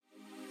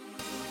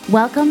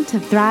Welcome to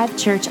Thrive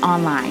Church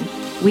Online.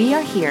 We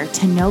are here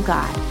to know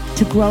God,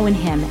 to grow in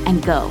Him,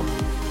 and go.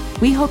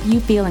 We hope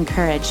you feel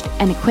encouraged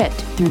and equipped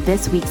through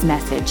this week's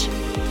message.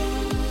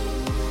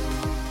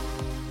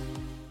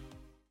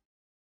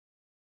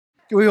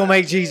 We will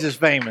make Jesus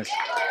famous.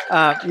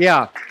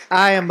 I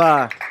am.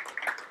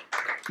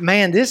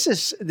 Man, this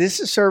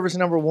is service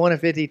number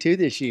 152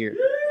 this year.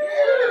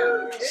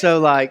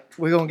 So,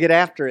 we're gonna get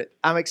after it.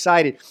 I'm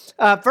excited.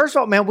 First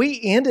of all, man,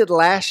 we ended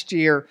last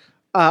year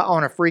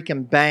on a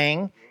freaking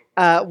bang.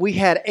 We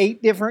had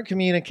 8 different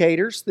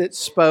communicators that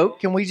spoke.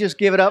 Can we just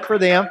give it up for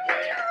them?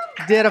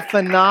 Did a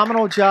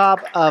phenomenal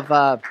job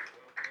of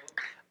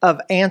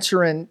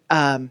answering.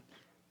 Man,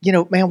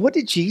 what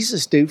did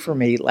Jesus do for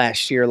me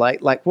last year?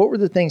 Like, what were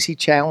the things He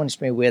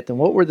challenged me with, and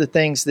what were the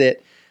things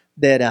that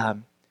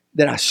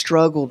I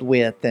struggled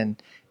with,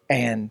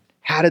 and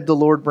how did the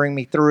Lord bring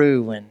me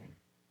through? And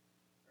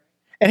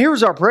here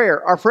was our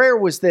prayer. Our prayer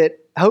was that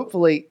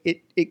hopefully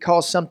it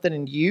caused something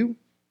in you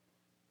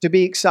to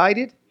be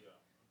excited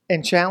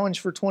and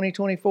challenged for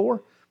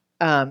 2024.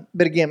 But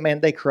again,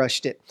 man, they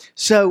crushed it.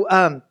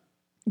 So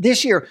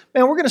this year,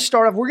 man, we're going to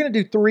start off. We're going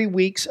to do 3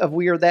 weeks of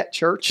We Are That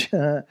Church.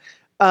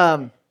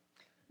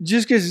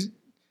 Just because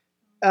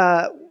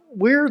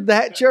we're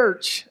that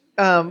church.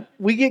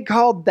 We get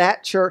called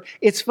that church.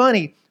 It's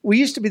funny. We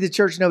used to be the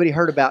church nobody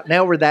heard about.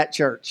 Now we're that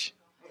church.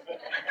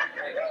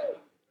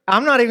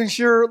 I'm not even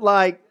sure,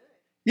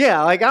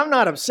 I'm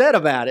not upset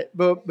about it.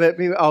 But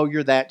people, oh,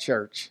 you're that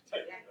church.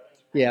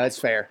 Yeah, it's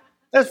fair.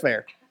 That's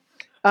fair.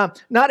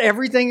 Not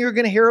everything you're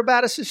going to hear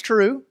about us is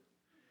true,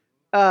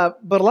 but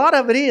a lot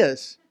of it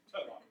is.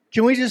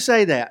 Can we just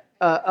say that?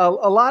 A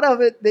lot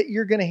of it that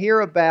you're going to hear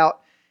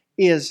about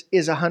is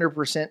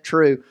 100%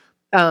 true.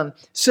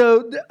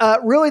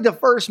 Really the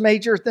first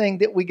major thing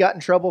that we got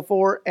in trouble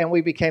for, and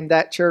we became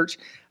that church,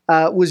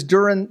 was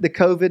during the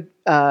COVID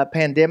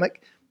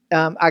pandemic.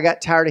 I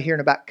got tired of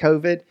hearing about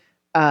COVID.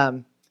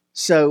 Back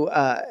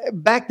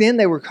then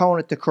they were calling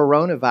it the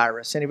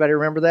coronavirus. Anybody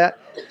remember that?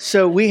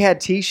 So we had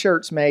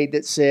T-shirts made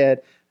that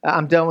said,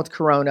 "I'm done with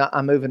Corona.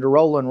 I'm moving to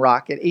Rolling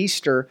Rock" at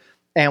Easter,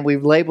 and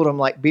we've labeled them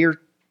like beer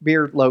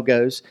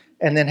logos,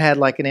 and then had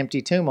like an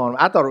empty tomb on them.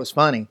 I thought it was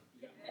funny.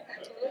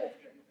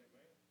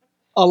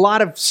 A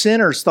lot of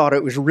sinners thought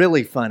it was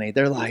really funny.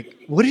 They're like,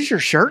 "What does your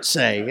shirt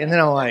say?" And then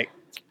I'm like,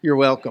 "You're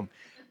welcome."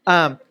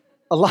 A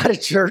lot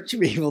of church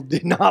people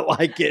did not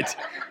like it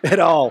at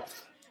all.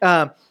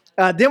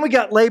 Then we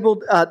got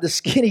labeled the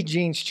Skinny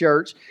Jeans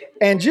Church.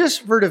 And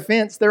just for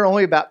defense, there are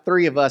only about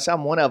 3 of us.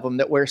 I'm one of them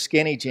that wear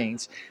skinny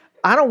jeans.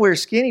 I don't wear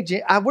skinny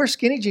jeans. I wear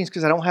skinny jeans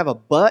because I don't have a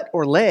butt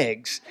or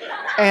legs.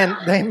 And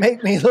they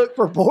make me look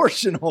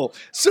proportional.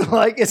 So,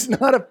 it's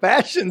not a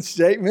fashion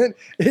statement.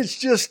 It's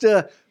just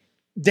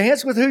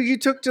dance with who you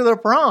took to the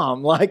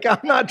prom. I'm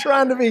not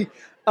trying to be...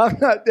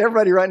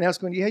 everybody right now is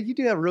going, "Yeah, you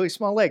do have really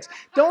small legs."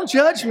 Don't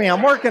judge me.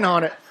 I'm working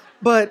on it.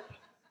 But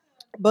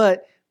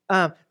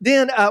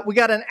then we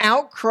got an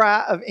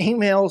outcry of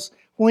emails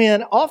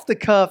when off the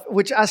cuff,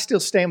 which I still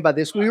stand by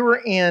this. We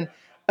were in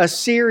a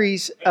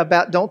series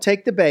about don't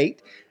take the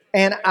bait.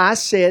 And I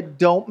said,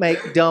 don't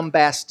make dumb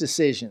bass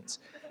decisions.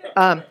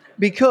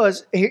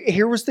 Because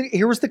here was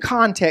the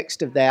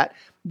context of that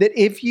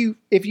if you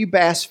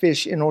bass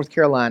fish in North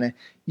Carolina,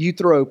 you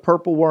throw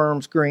purple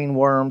worms, green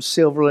worms,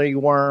 silvery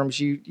worms,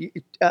 you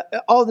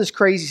all this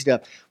crazy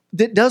stuff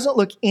that doesn't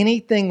look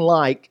anything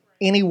like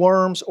any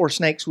worms or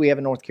snakes we have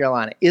in North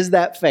Carolina. Is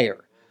that fair?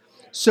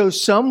 So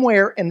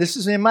somewhere, and this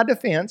is in my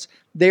defense,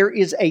 there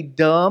is a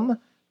dumb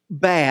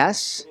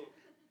bass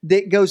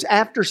that goes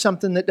after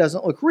something that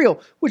doesn't look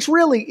real, which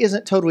really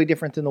isn't totally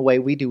different than the way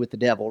we do with the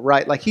devil,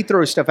 right? He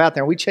throws stuff out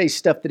there and we chase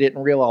stuff that isn't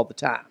real all the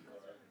time.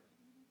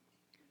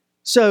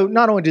 So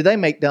not only do they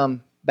make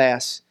dumb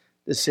bass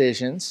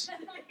decisions,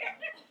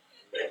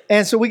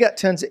 and so we got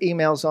tons of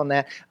emails on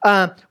that.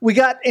 We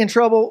got in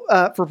trouble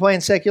for playing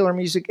secular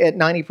music at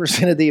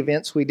 90% of the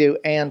events we do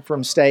and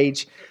from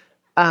stage.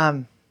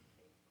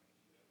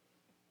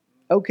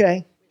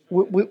 Okay,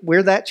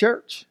 we're that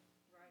church.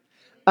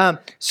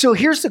 So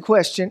here's the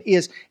question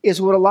is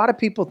what a lot of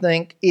people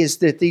think is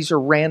that these are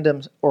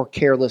random or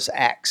careless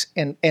acts.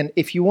 And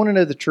if you want to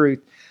know the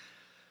truth,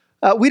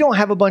 we don't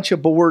have a bunch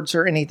of boards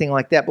or anything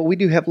like that, but we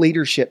do have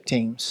leadership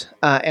teams,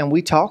 and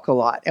we talk a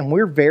lot, and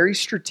we're very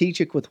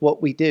strategic with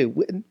what we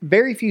do.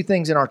 Very few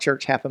things in our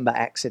church happen by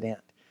accident.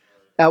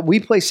 We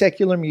play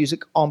secular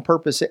music on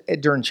purpose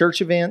during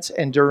church events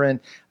and during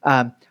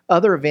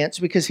other events,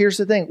 because here's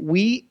the thing.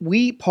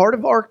 We part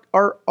of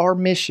our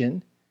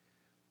mission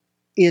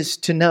is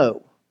to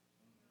know.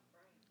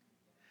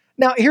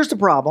 Now, here's the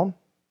problem.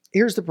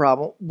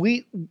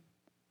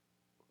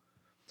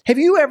 Have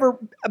you ever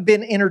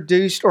been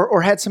introduced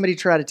or had somebody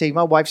try to tell you,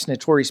 my wife's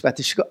notorious about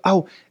this. She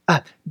go,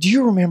 do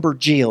you remember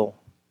Jill?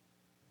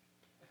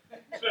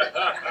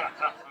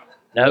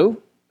 No.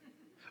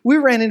 We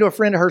ran into a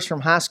friend of hers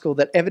from high school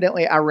that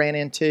evidently I ran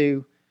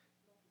into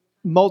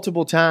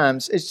multiple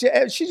times.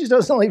 She just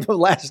doesn't leave a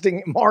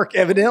lasting mark,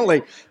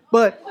 evidently.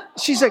 But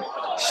she's like,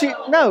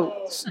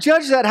 no,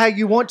 judge that how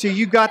you want to.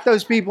 You got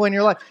those people in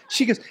your life.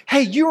 She goes,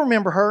 hey, you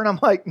remember her? And I'm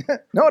like,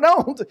 no, I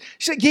don't.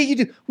 She's like, yeah, you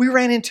do. We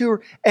ran into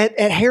her at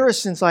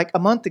Harrison's like a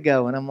month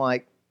ago. And I'm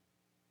like,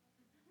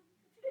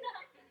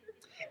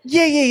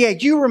 yeah,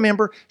 you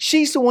remember.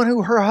 She's the one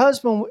who her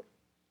husband,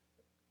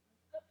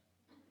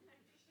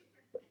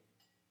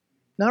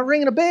 not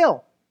ringing a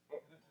bell.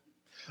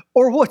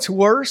 Or what's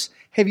worse,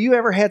 have you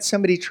ever had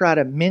somebody try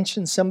to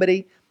mention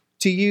somebody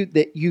to you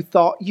that you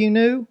thought you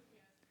knew?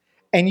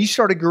 And you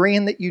start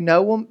agreeing that you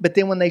know them, but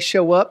then when they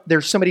show up,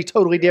 there's somebody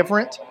totally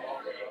different.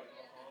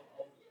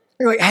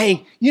 You're like,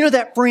 hey, you know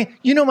that friend?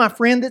 You know my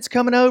friend that's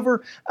coming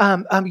over?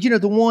 You know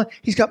the one,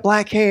 he's got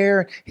black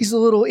hair. He's a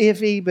little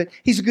iffy, but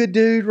he's a good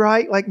dude,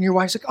 right? Like, and your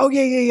wife's like, oh,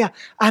 yeah,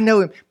 I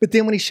know him. But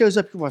then when he shows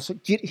up, your wife's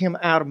like, get him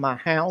out of my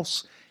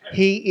house.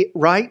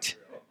 Right?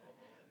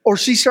 Or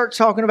she starts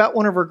talking about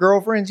one of her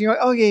girlfriends. And you're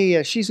like, oh,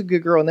 yeah, she's a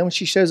good girl. And then when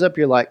she shows up,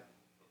 you're like,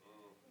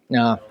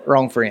 nah,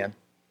 wrong friend.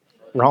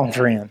 Wrong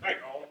friend.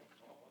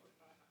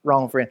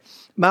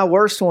 My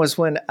worst one was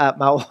when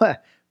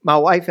my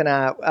wife and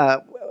I,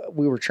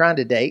 we were trying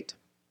to date.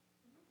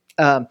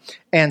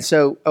 And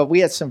so we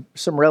had some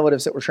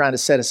relatives that were trying to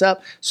set us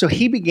up. So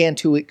he began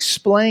to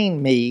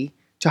explain me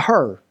to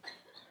her.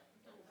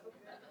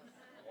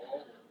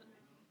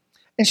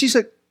 And she's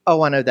like,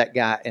 oh, I know that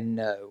guy. And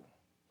no.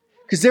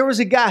 Because there was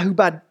a guy who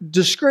by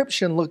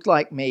description looked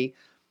like me,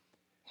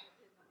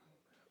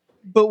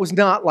 but was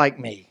not like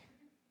me.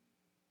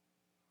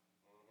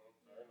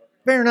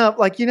 Fair enough.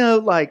 Like, you know,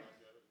 like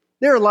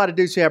there are a lot of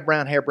dudes who have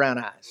brown hair, brown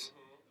eyes.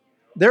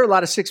 There are a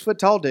lot of 6 foot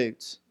tall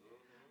dudes.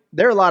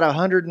 There are a lot of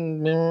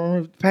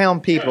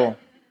 100-pound people.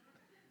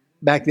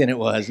 Back then it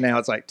was. Now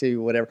it's like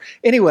 2, whatever.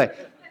 Anyway,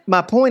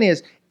 my point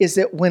is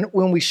that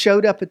when we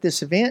showed up at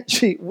this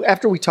event,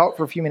 after we talked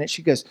for a few minutes,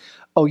 she goes,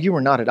 oh, you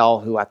were not at all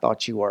who I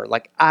thought you were.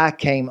 Like, I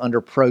came under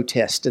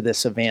protest to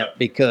this event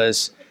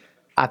because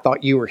I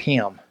thought you were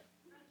him.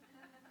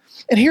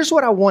 And here's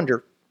what I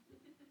wonder.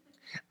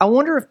 I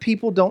wonder if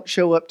people don't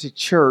show up to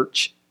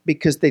church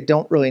because they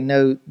don't really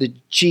know the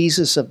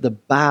Jesus of the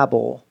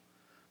Bible.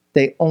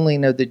 They only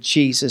know the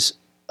Jesus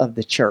of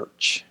the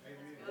church.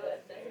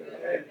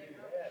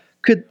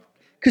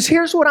 Because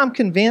here's what I'm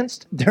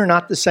convinced, they're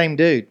not the same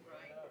dude.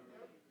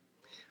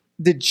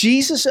 The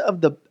Jesus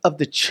of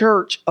the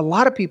church, a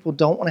lot of people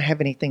don't want to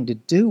have anything to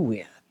do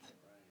with.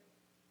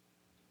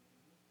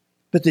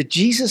 But the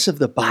Jesus of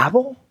the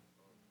Bible,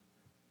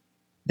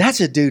 that's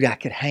a dude I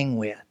could hang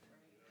with.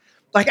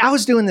 Like I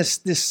was doing this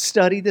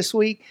study this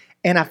week,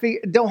 and I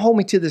figured, don't hold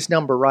me to this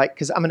number, right?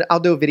 Because I'll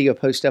do a video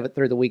post of it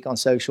through the week on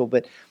social.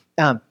 But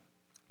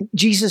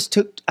Jesus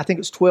took, I think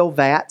it was 12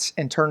 vats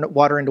and turned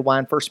water into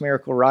wine. First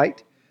miracle,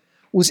 right?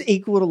 Was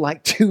equal to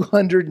like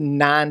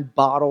 209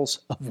 bottles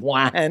of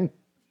wine.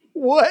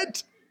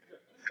 What?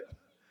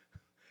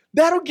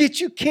 That'll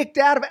get you kicked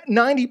out of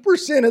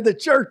 90% of the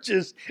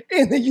churches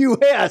in the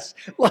U.S.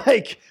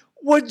 Like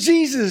what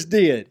Jesus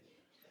did.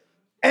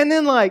 And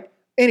then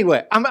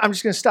anyway, I'm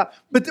just going to stop.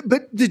 But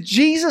the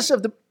Jesus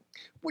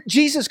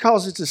Jesus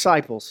calls his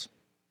disciples.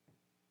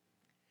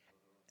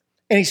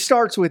 And he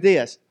starts with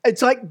this.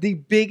 It's like the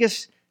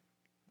biggest.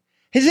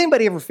 Has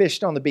anybody ever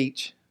fished on the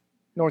beach,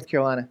 North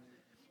Carolina?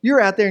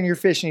 You're out there and you're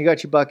fishing. You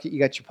got your bucket, you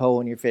got your pole,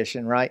 and you're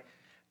fishing, right?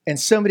 And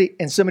somebody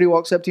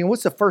walks up to you, and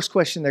what's the first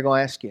question they're going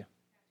to ask you?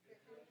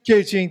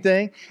 Catch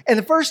anything? And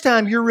the first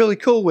time you're really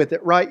cool with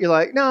it, right? You're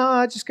like, no,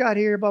 I just got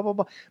here, blah, blah,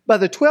 blah. By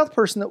the 12th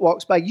person that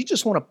walks by, you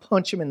just want to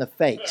punch him in the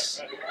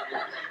face.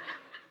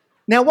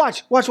 Now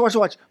watch.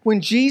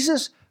 When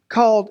Jesus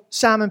called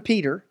Simon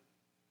Peter,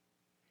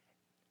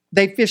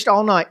 they fished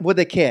all night. What'd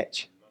they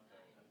catch?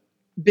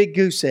 Big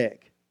goose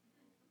egg.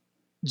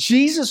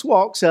 Jesus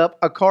walks up,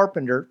 a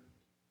carpenter.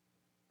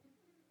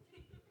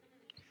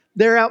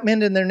 They're out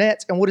mending their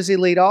nets, and what does he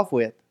lead off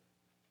with?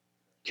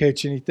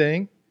 Catch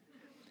anything?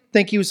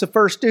 Think he was the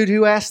first dude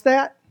who asked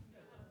that?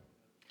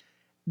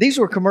 These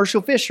were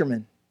commercial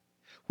fishermen.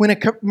 When a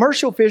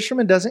commercial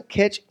fisherman doesn't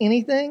catch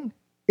anything,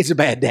 it's a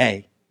bad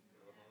day.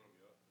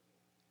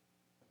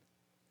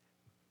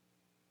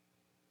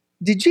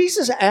 Did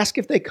Jesus ask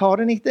if they caught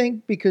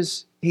anything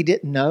because he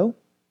didn't know?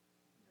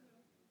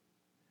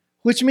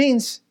 Which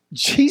means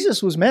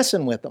Jesus was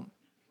messing with them.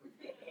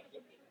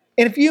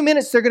 In a few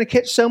minutes, they're going to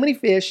catch so many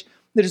fish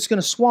that it's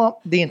going to swamp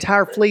the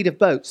entire fleet of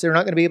boats. They're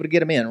not going to be able to get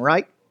them in,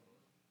 right?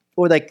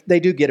 Or they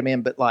do get them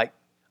in, but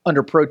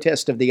under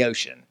protest of the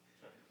ocean.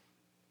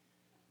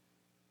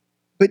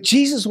 But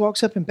Jesus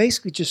walks up and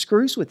basically just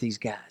screws with these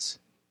guys.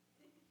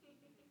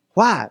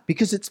 Why?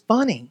 Because it's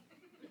funny.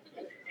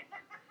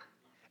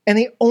 And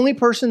the only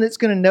person that's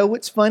going to know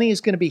what's funny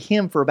is going to be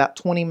him for about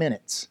 20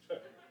 minutes.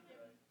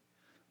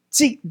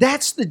 See,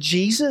 that's the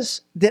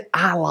Jesus that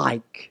I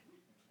like.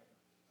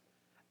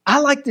 I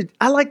like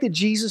the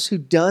Jesus who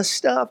does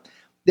stuff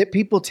that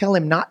people tell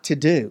him not to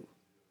do.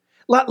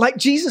 Like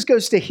Jesus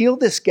goes to heal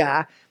this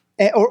guy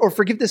or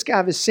forgive this guy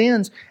of his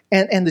sins,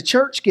 and the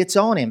church gets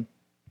on him.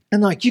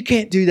 And like, you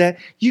can't do that.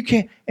 You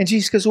can't. And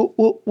Jesus goes,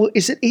 well,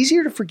 is it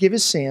easier to forgive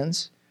his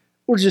sins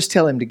or just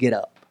tell him to get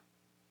up?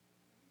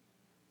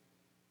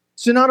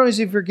 So not only does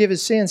he forgive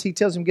his sins, he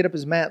tells him to get up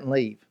his mat and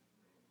leave.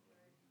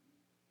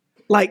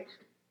 Like,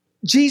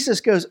 Jesus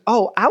goes,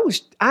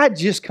 I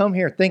just come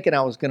here thinking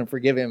I was going to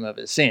forgive him of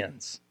his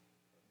sins.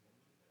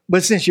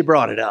 But since you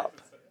brought it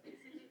up,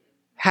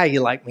 how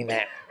you like me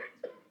now?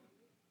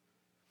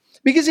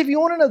 Because if you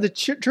want to know the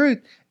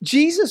truth,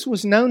 Jesus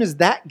was known as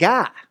that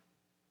guy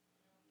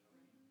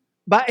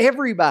by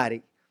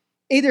everybody.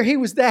 Either he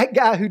was that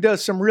guy who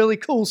does some really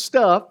cool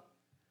stuff,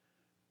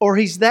 or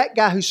he's that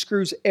guy who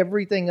screws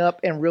everything up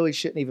and really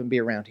shouldn't even be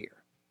around here.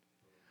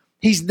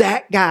 He's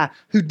that guy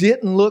who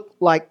didn't look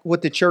like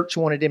what the church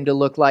wanted him to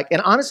look like,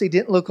 and honestly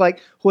didn't look like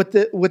what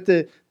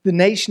the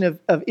nation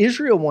of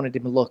Israel wanted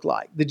him to look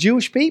like, the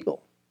Jewish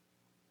people.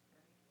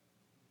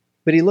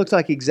 But he looked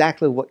like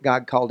exactly what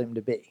God called him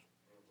to be.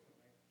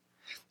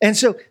 And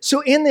so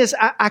in this,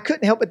 I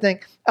couldn't help but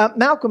think,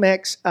 Malcolm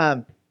X,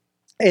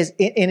 as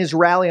in his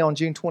rally on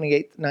June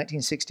 28th,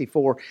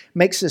 1964,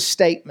 makes a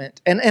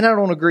statement, and I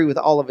don't agree with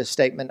all of his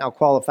statement. I'll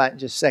qualify it in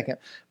just a second.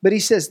 But he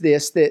says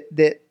this,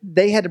 that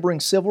they had to bring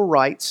civil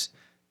rights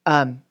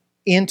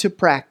into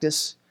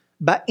practice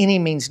by any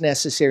means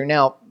necessary.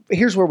 Now,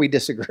 here's where we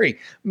disagree.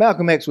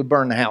 Malcolm X would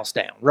burn the house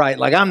down, right?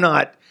 Like, I'm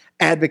not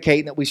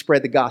advocating that we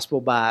spread the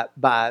gospel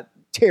by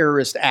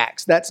terrorist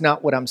acts. That's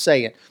not what I'm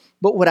saying.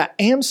 But what I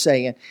am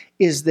saying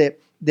is that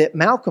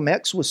Malcolm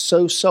X was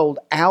so sold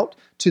out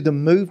to the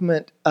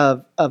movement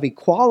of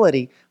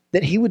equality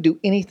that he would do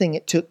anything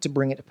it took to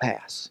bring it to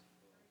pass.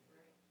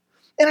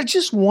 And I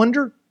just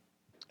wonder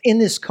in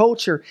this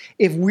culture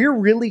if we're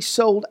really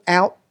sold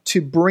out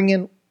to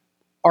bringing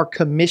our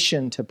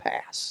commission to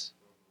pass.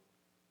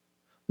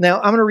 Now,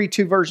 I'm going to read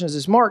two versions.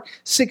 It's Mark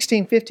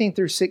 16:15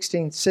 through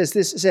 16 says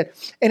this. It said,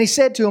 and he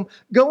said to him,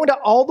 go into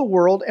all the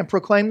world and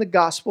proclaim the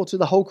gospel to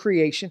the whole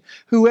creation.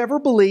 Whoever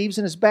believes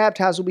and is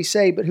baptized will be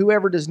saved, but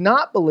whoever does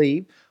not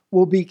believe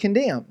will be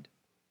condemned.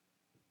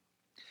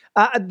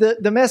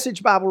 The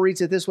Message Bible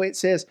reads it this way. It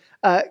says,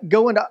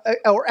 go into,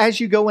 or as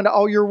you go into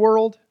all your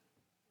world.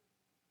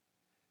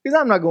 Because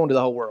I'm not going to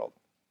the whole world.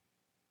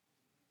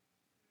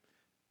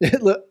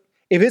 Look,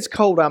 if it's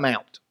cold, I'm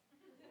out.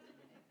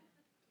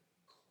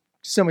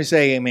 Somebody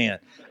say amen.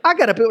 I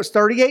got up, it was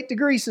 38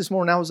 degrees this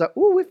morning. I was like,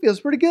 ooh, it feels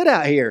pretty good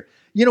out here.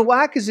 You know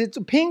why? Because it's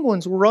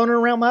penguins were running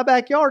around my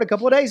backyard a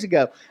couple of days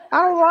ago. I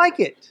don't like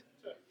it.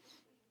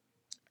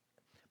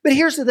 But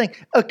here's the thing.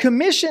 A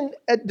commission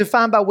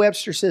defined by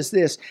Webster says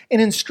this,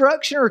 an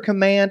instruction or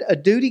command, a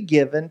duty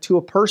given to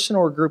a person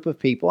or a group of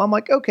people. I'm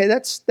like, okay,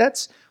 that's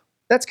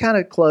kind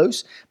of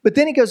close. But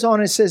then he goes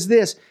on and says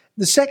this,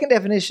 the second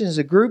definition is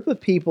a group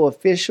of people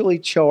officially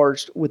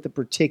charged with a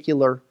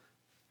particular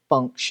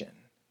function.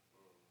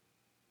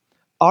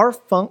 Our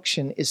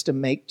function is to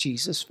make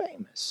Jesus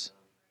famous.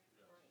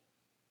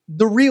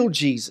 The real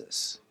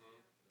Jesus.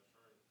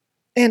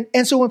 And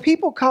so when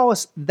people call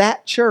us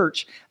that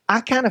church, I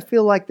kind of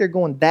feel like they're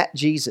going, that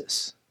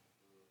Jesus.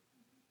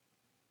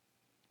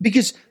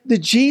 Because the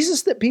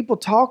Jesus that people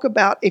talk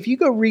about, if you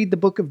go read the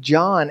book of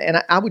John,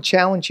 and I would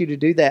challenge you to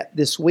do that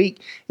this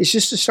week, is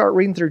just to start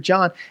reading through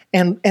John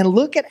and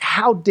look at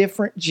how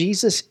different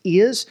Jesus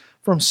is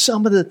from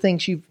some of the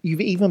things you've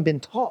even been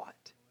taught.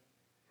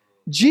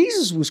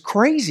 Jesus was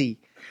crazy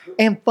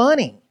and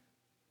funny.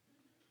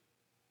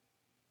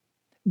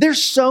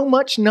 There's so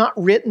much not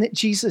written that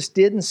Jesus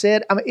did and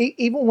said. I mean,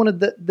 even one of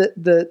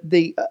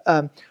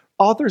the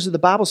authors of the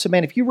Bible said,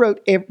 man, if you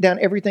wrote down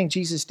everything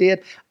Jesus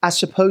did, I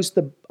suppose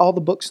all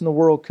the books in the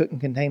world couldn't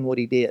contain what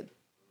he did.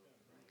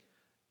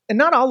 And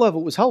not all of it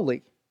was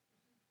holy.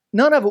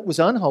 None of it was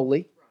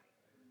unholy.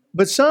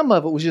 But some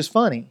of it was just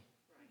funny.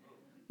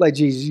 Like,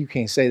 Jesus, you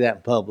can't say that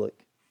in public.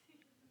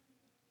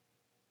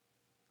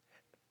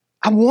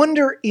 I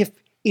wonder if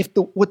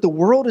what the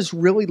world is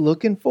really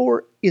looking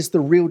for is the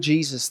real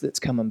Jesus that's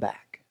coming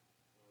back.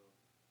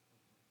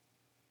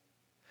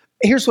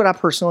 Here's what I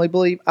personally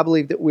believe. I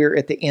believe that we're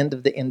at the end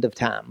of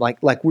time.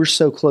 Like we're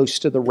so close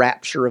to the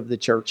rapture of the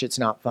church, it's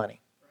not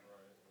funny.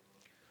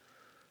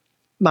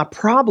 My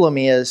problem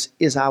is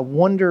I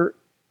wonder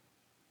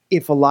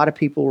if a lot of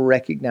people will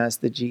recognize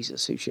the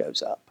Jesus who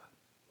shows up.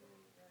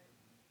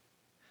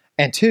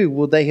 And two,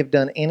 will they have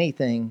done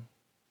anything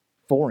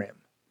for him?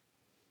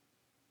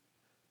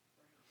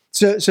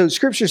 So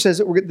Scripture says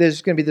that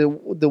there's going to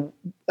be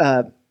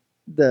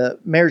the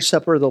marriage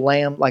supper of the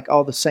Lamb, like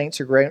all the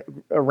saints are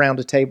around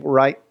a table,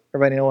 right?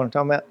 Everybody know what I'm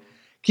talking about?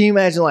 Can you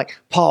imagine like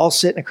Paul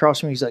sitting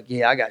across from me? He's like,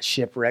 yeah, I got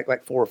shipwrecked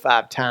like 4 or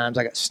 5 times.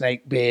 I got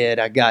snake bit.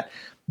 I got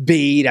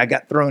beat. I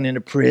got thrown into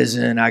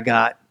prison. I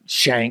got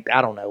shanked.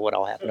 I don't know what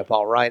all happened to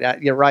Paul,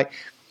 right? You're right.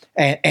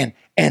 And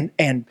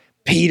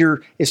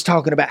Peter is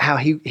talking about how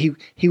he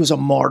was a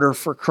martyr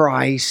for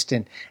Christ,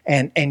 and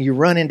you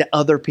run into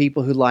other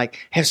people who like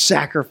have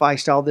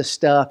sacrificed all this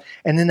stuff,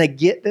 and then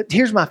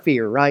here's my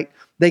fear, right?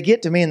 They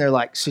get to me and they're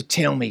like, so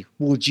tell me,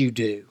 what'd you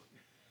do?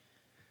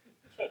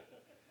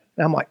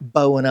 And I'm like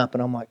bowing up,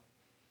 and I'm like,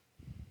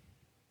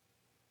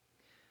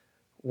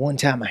 one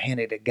time I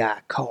handed a guy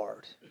a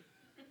card,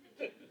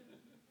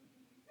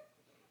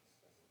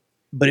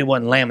 but it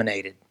wasn't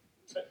laminated.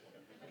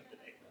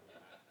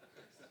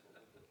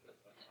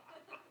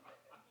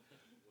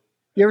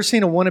 You ever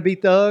seen a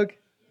wannabe thug?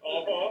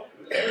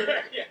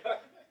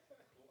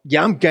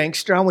 Yeah, I'm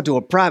gangster. I went to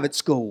a private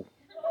school.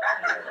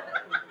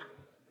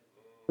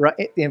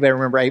 Right? Anybody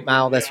remember 8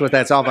 Mile? That's what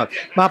that's all about.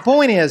 My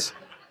point is,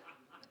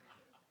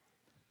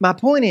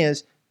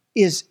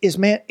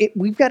 man,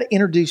 we've got to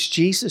introduce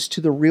Jesus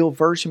to the real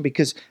version,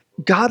 because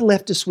God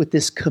left us with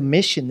this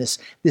commission,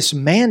 this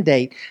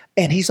mandate,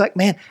 and He's like,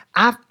 man,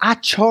 I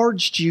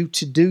charged you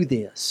to do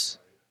this.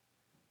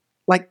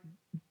 Like,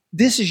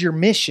 this is your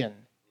mission.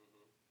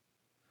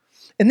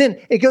 And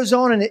then it goes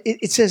on and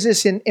it says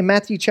this in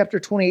Matthew chapter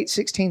 28,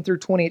 16 through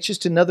 20. It's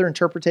just another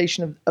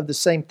interpretation of the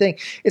same thing.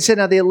 It said,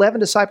 now the 11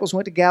 disciples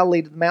went to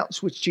Galilee to the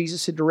mountains which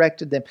Jesus had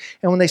directed them.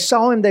 And when they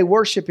saw Him, they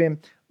worshiped Him,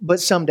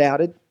 but some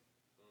doubted.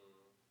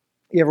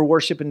 You ever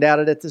worship and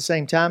doubted at the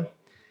same time?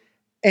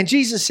 And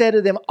Jesus said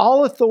to them,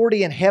 all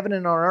authority in heaven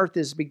and on earth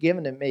is been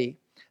given to me.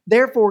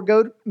 Therefore,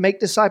 go make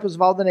disciples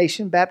of all the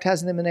nations,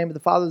 baptizing them in the name of the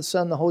Father, the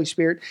Son, and the Holy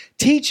Spirit,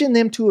 teaching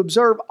them to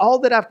observe all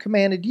that I've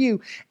commanded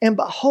you. And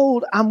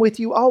behold, I'm with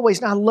you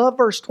always. And I love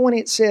verse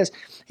 20.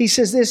 He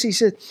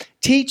says,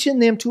 teaching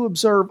them to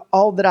observe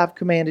all that I've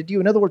commanded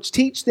you. In other words,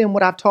 teach them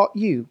what I've taught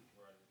you.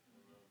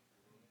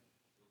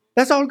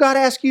 That's all God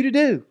asks you to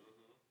do.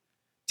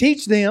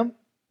 Teach them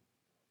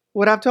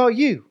what I've taught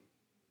you.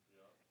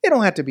 It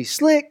don't have to be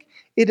slick.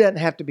 It doesn't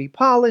have to be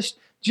polished.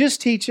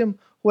 Just teach them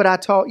what I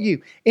taught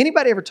you.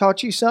 Anybody ever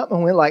taught you something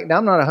and went like, now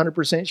I'm not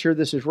 100% sure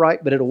this is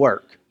right, but it'll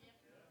work?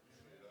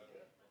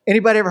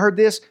 Anybody ever heard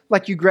this?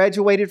 Like you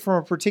graduated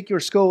from a particular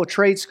school, a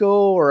trade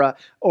school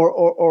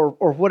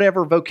or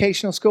whatever,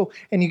 vocational school,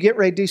 and you get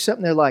ready to do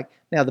something, they're like,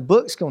 now the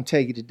book's going to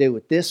tell you to do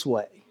it this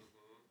way.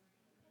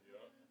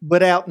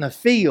 But out in the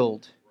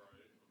field,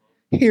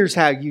 here's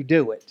how you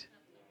do it.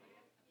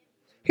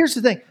 Here's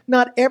the thing.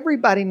 Not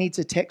everybody needs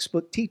a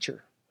textbook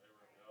teacher.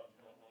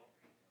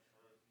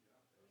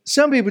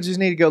 Some people just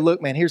need to go,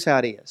 look, man, here's how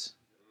it is.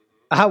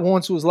 I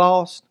once was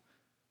lost,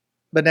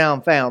 but now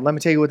I'm found. Let me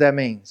tell you what that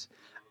means.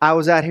 I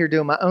was out here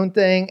doing my own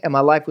thing, and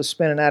my life was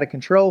spinning out of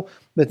control.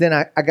 But then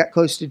I got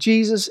close to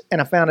Jesus, and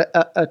I found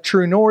a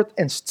true north,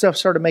 and stuff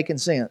started making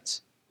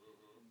sense.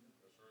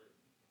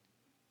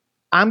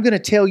 I'm going to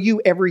tell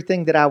you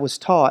everything that I was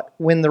taught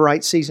when the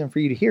right season for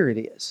you to hear it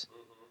is.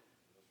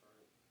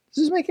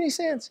 Does this make any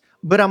sense?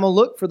 But I'm going to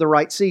look for the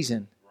right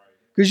season.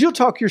 Because you'll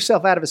talk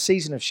yourself out of a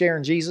season of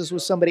sharing Jesus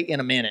with somebody in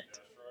a minute.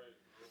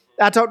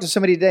 I talked to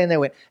somebody today and they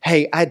went,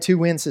 hey, I had 2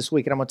 wins this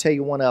week and I'm going to tell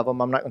you one of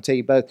them. I'm not going to tell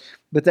you both.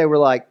 But they were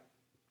like,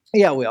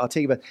 yeah, well, I'll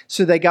tell you both.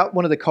 So they got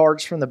one of the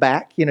cards from the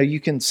back. You know, you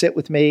can sit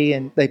with me,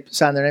 and they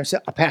signed their name. So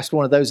I passed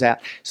one of those out.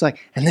 It's like,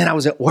 and then I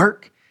was at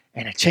work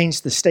and I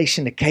changed the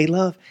station to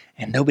K-Love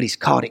and nobody's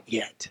caught it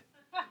yet.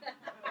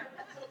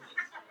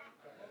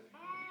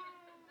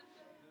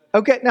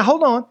 Okay, now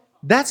hold on.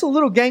 That's a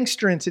little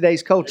gangster in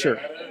today's culture.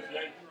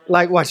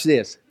 Like, watch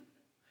this.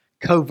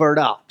 Covert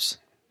ops.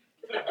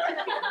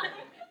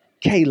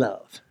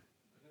 K-Love.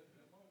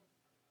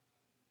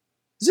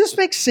 Does this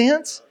make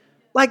sense?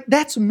 Like,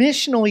 that's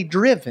missionally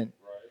driven.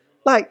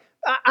 Like,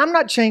 I'm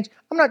not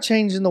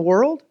changing the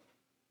world,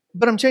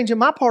 but I'm changing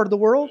my part of the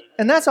world,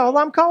 and that's all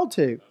I'm called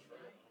to.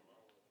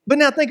 But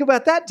now think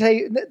about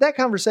that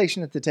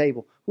conversation at the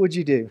table. What'd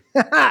you do?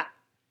 Let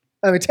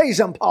me tell you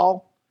something,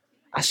 Paul.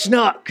 I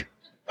snuck.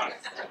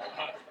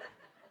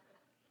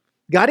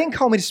 God didn't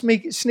call me to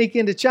sneak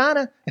into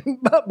China,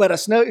 but I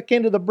snuck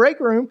into the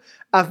break room.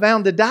 I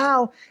found the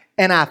dial,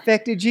 and I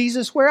affected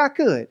Jesus where I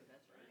could.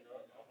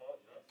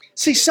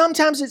 See,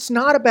 sometimes it's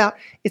not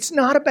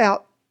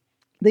about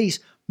these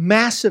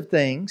massive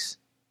things.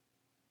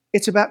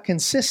 It's about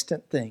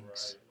consistent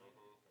things.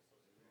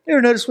 You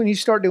ever notice when you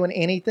start doing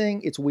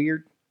anything, it's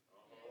weird?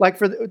 Like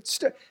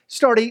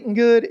start eating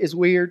good is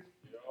weird.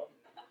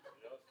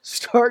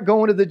 Start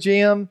going to the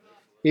gym,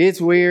 it's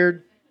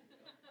weird.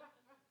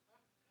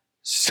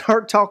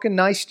 Start talking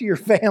nice to your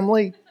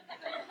family.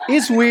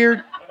 It's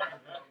weird.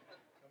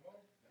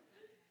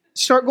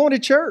 Start going to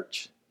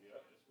church.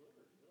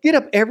 Get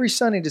up every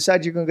Sunday and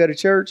decide you're going to go to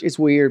church. It's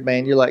weird,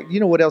 man. You're like,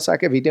 you know what else I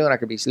could be doing? I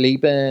could be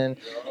sleeping.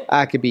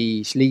 I could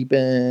be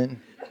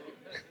sleeping.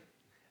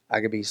 I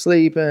could be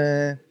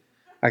sleeping.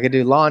 I could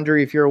do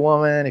laundry if you're a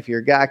woman. If you're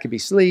a guy, I could be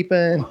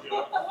sleeping.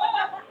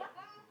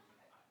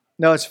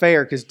 No, it's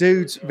fair because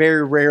dudes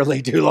very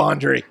rarely do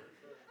laundry.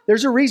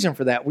 There's a reason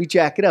for that. We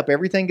jack it up.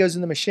 Everything goes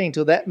in the machine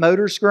till that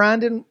motor's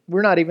grinding.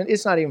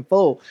 It's not even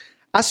full.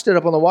 I stood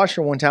up on the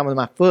washer one time with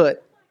my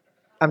foot.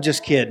 I'm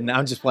just kidding.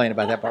 I'm just playing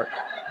about that part.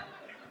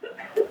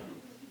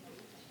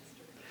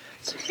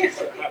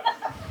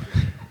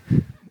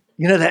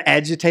 You know that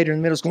agitator in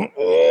the middle is going,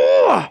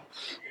 oh,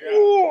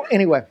 oh.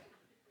 Anyway.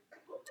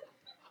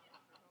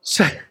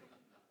 So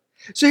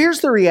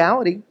here's the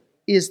reality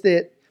is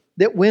that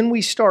when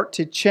we start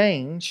to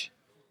change,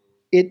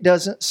 it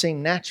doesn't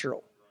seem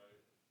natural.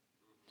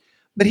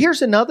 But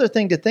here's another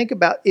thing to think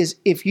about is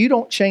if you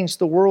don't change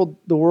the world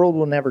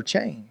will never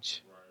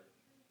change.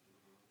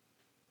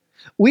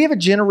 We have a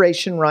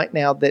generation right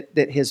now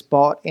that has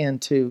bought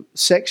into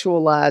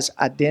sexual lies,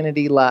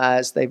 identity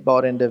lies. They've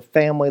bought into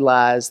family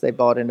lies. They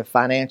bought into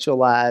financial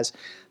lies.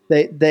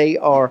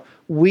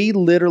 We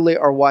literally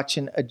are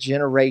watching a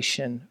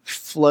generation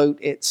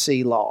float at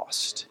sea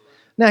lost.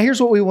 Now,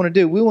 here's what we want to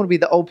do. We want to be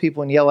the old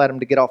people and yell at them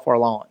to get off our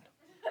lawn.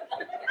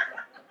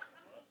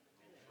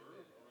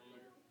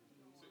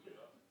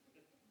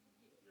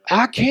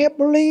 I can't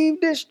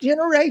believe this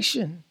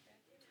generation.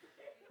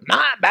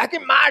 Back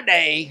in my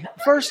day,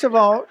 first of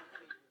all,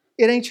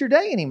 it ain't your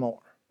day anymore.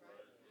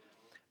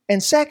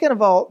 And second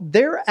of all,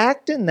 they're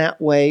acting that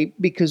way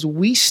because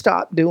we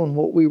stopped doing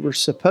what we were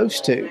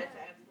supposed to.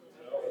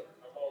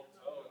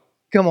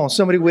 Come on,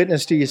 somebody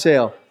witness to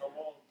yourself.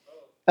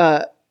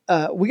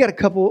 We got a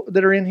couple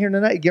that are in here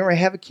tonight getting ready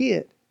to have a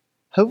kid.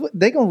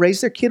 They're going to raise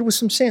their kid with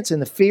some sense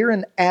in the fear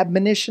and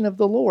admonition of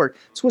the Lord.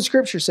 That's what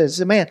Scripture says. It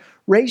says, man,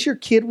 raise your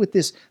kid with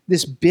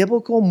this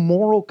biblical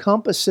moral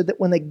compass so that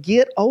when they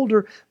get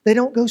older, they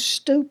don't go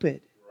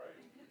stupid.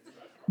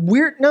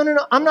 No.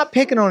 I'm not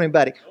picking on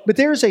anybody. But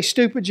there is a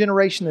stupid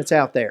generation that's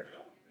out there.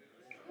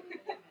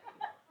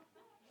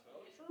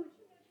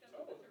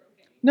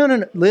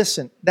 No.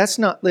 Listen, that's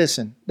not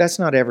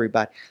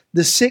everybody.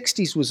 The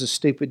 60s was a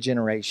stupid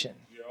generation.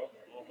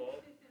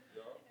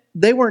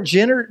 They weren't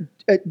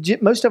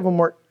most of them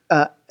weren't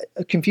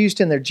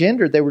confused in their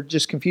gender. They were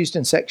just confused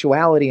in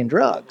sexuality and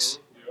drugs.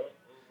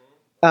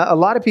 A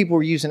lot of people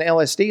were using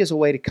LSD as a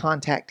way to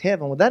contact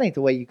heaven. Well, that ain't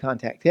the way you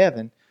contact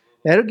heaven.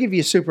 That'll give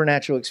you a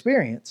supernatural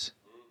experience.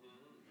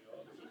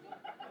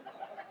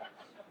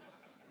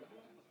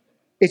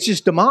 It's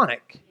just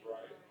demonic.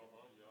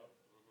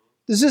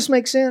 Does this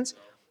make sense?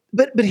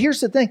 But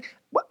here's the thing.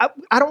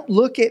 I don't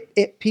look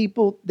at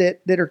people that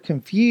are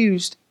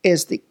confused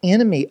as the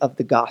enemy of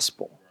the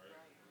gospel.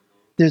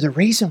 They're the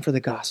reason for the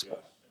gospel.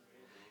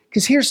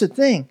 Because here's the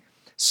thing.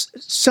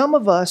 Some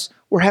of us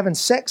were having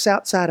sex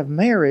outside of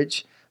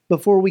marriage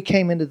before we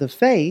came into the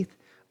faith,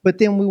 but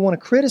then we want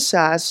to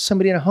criticize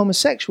somebody in a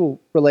homosexual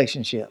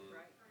relationship.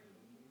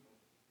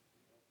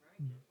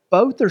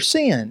 Both are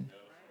sin.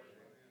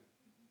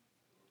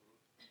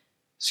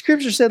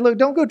 Scripture said, look,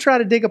 don't go try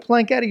to dig a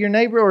plank out of your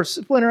neighbor or a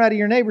splinter out of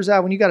your neighbor's eye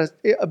when you got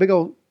a big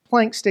old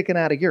plank sticking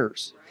out of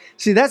yours.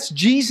 See, that's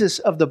Jesus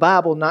of the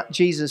Bible, not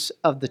Jesus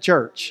of the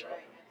church.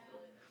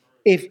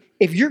 If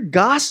you're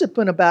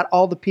gossiping about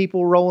all the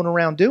people rolling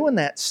around doing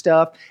that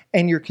stuff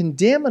and you're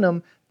condemning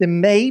them,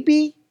 then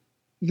maybe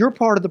you're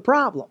part of the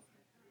problem.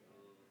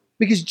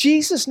 Because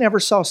Jesus never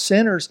saw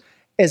sinners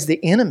as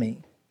the enemy.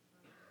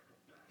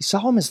 He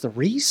saw them as the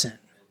reason.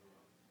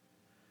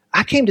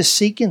 I came to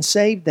seek and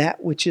save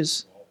that which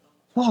is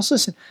lost.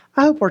 Listen,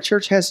 I hope our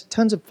church has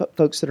tons of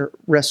folks that are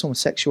wrestling with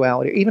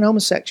sexuality, or even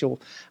homosexual.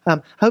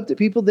 I hope that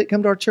people that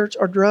come to our church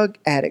are drug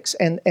addicts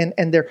and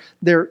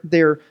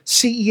they're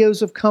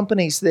CEOs of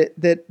companies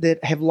that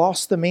have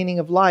lost the meaning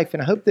of life.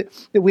 And I hope that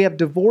we have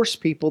divorced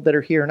people that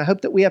are here. And I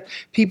hope that we have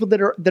people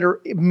that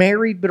are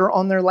married but are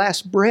on their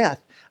last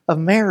breath of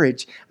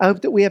marriage. I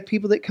hope that we have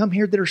people that come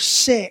here that are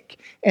sick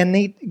and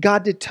need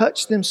God to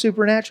touch them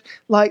supernaturally.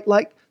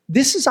 Like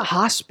this is a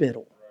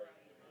hospital.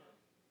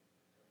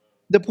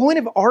 The point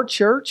of our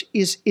church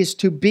is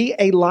to be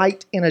a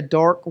light in a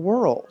dark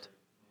world.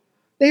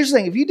 Here's the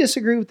thing. If you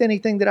disagree with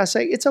anything that I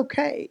say, it's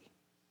okay.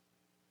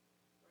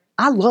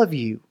 I love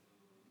you.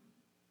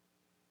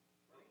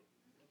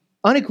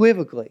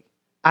 Unequivocally.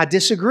 I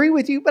disagree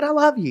with you, but I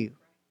love you.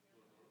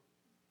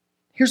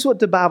 Here's what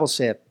the Bible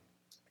said.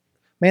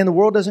 Man, the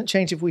world doesn't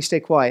change if we stay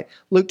quiet.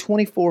 Luke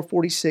 24,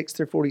 46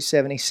 through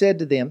 47. He said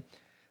to them,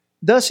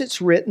 thus it's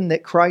written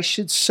that Christ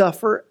should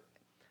suffer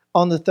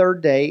on the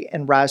third day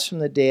and rise from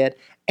the dead,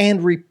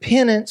 and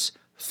repentance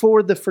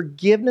for the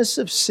forgiveness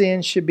of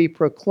sins should be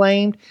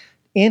proclaimed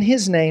in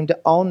His name to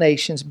all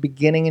nations,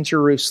 beginning in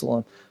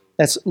Jerusalem.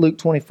 That's Luke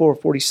 24,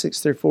 46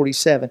 through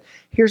 47.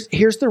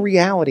 Here's the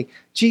reality.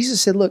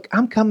 Jesus said, look,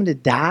 I'm coming to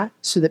die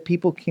so that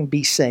people can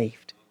be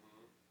saved.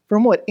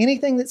 From what?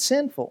 Anything that's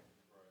sinful.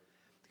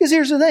 Because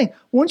here's the thing.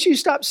 Once you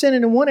stop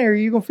sinning in one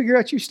area, you're going to figure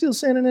out you're still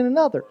sinning in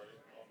another.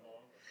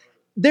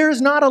 There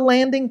is not a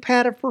landing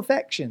pad of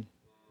perfection.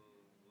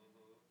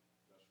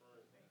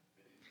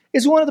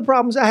 It's one of the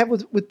problems I have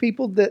with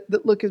people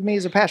that look at me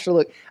as a pastor.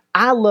 Look,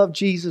 I love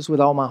Jesus with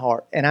all my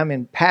heart, and I'm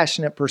in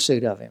passionate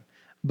pursuit of Him,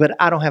 but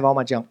I don't have all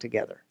my junk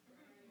together.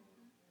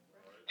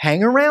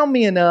 Hang around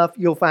me enough,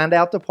 you'll find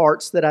out the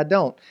parts that I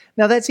don't.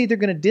 Now, that's either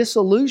going to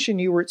disillusion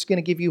you or it's going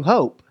to give you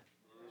hope.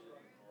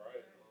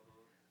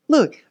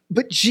 Look,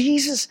 but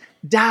Jesus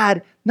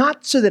died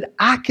not so that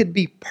I could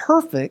be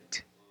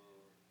perfect,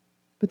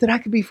 but that I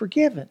could be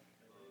forgiven.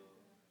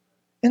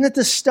 And that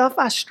the stuff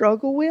I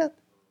struggle with,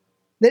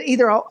 that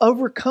either I'll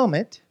overcome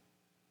it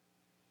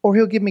or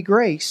He'll give me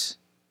grace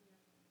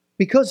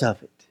because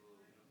of it.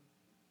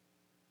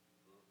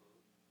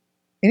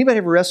 Anybody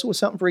ever wrestle with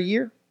something for a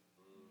year?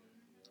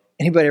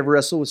 Anybody ever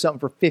wrestle with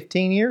something for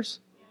 15 years?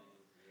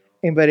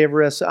 Anybody ever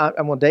wrestle?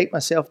 I'm going to date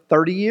myself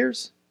 30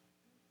 years?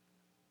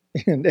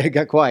 It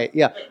got quiet.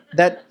 Yeah,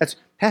 that's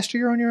Pastor,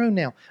 you're on your own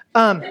now.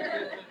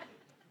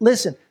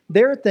 Listen,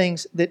 There are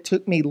things that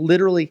took me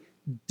literally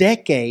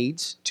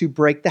decades to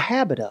break the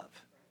habit of.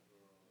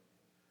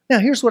 Now,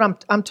 here's what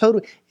I'm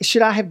totally,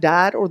 should I have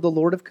died or the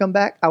Lord have come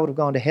back? I would have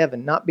gone to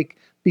heaven, not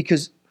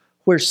because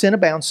where sin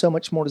abounds, so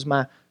much more does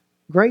my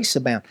grace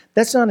abound.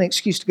 That's not an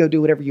excuse to go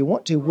do whatever you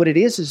want to. What it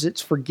is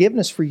it's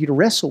forgiveness for you to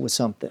wrestle with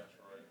something.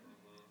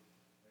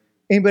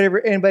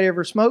 Anybody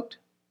ever smoked?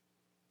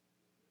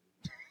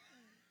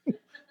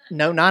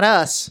 No, not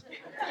us.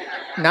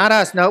 Not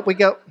us. Nope,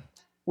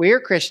 we're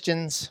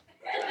Christians.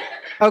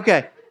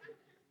 Okay.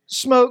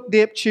 Smoke,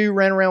 dip, chew,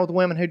 ran around with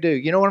women who do.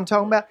 You know what I'm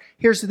talking about?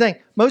 Here's the thing.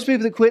 Most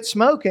people that quit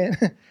smoking,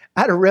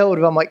 I had a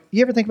relative, I'm like,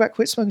 you ever think about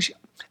quit smoking?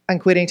 I can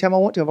quit anytime I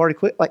want to. I've already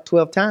quit like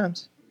 12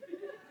 times.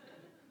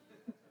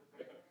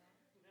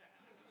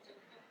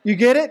 You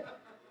get it?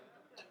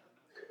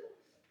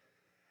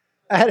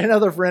 I had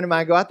another friend of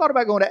mine go, I thought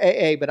about going to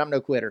AA, but I'm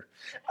no quitter.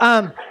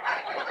 I'm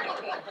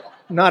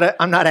not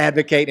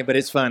advocating, but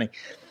it's funny.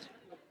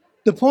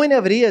 The point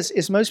of it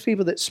is most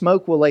people that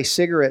smoke will lay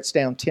cigarettes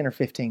down 10 or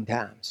 15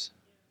 times.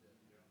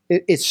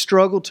 It's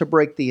struggled to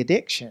break the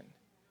addiction.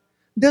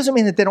 Doesn't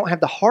mean that they don't have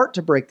the heart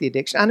to break the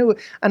addiction.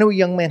 I know a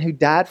young man who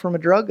died from a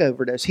drug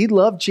overdose. He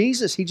loved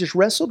Jesus. He just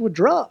wrestled with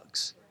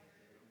drugs.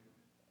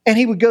 And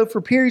he would go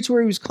for periods where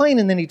he was clean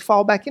and then he'd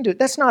fall back into it.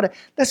 That's not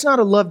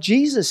a love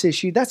Jesus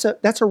issue. That's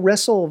a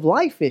wrestle of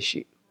life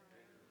issue.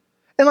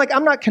 And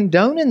I'm not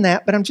condoning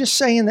that, but I'm just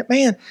saying that,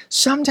 man,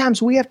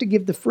 sometimes we have to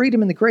give the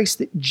freedom and the grace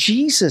that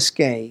Jesus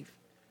gave,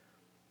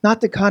 not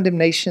the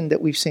condemnation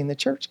that we've seen the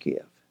church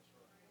give.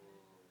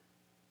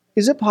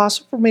 Is it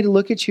possible for me to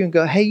look at you and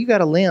go, hey, you got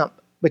a limp,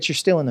 but you're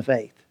still in the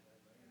faith?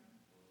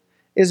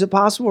 Is it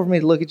possible for me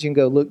to look at you and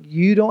go, look,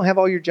 you don't have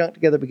all your junk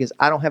together because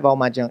I don't have all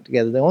my junk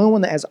together. The only one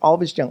that has all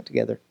of his junk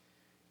together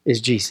is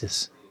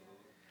Jesus.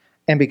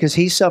 And because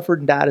he suffered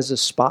and died as a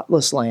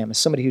spotless lamb, as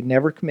somebody who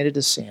never committed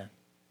a sin,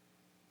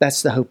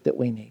 that's the hope that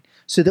we need.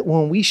 So that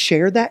when we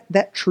share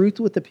that truth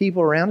with the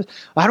people around us,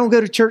 I don't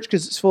go to church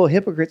because it's full of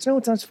hypocrites. No,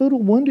 it's not. It's full of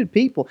wounded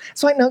people.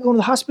 It's like not going to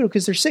the hospital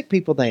because there's sick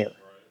people there.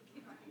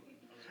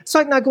 It's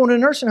like not going to a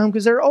nursing home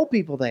because there are old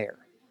people there.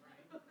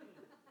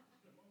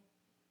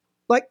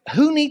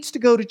 Who needs to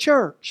go to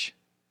church?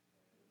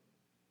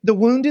 The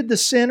wounded, the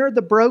sinner,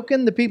 the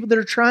broken, the people that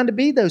are trying to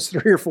be those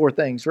 3 or 4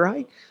 things,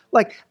 right?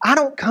 I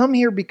don't come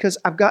here because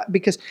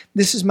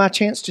this is my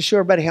chance to show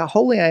everybody how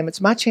holy I am.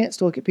 It's my chance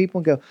to look at people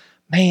and go,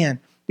 man,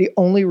 the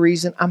only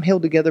reason I'm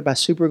held together by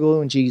super glue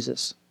and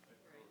Jesus.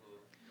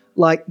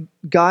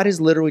 God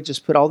has literally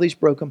just put all these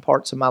broken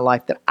parts of my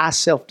life that I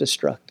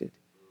self-destructed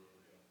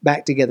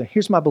back together.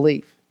 Here's my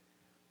belief,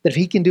 that if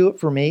he can do it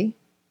for me,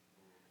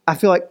 I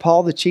feel like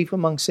Paul, the chief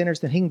among sinners,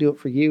 then he can do it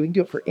for you. He can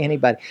do it for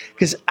anybody.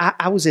 Because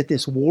I was at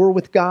this war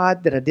with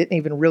God that I didn't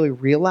even really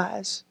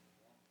realize.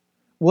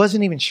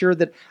 Wasn't even sure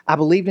that I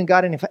believed in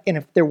God.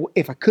 And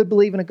if I could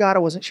believe in a God, I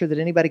wasn't sure that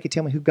anybody could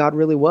tell me who God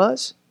really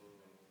was.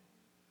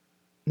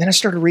 And then I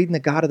started reading the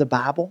God of the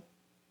Bible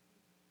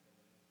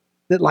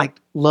that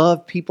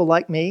loved people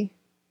like me.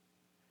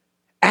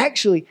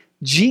 Actually,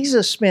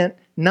 Jesus spent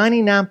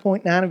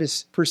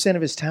 99.9%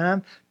 of his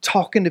time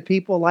talking to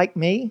people like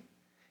me,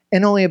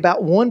 and only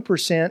about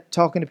 1%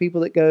 talking to people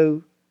that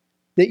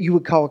you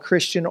would call a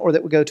Christian or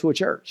that would go to a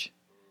church.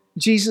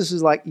 Jesus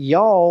is like,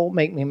 y'all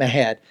make me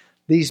mad.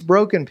 These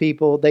broken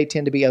people, they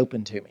tend to be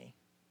open to me.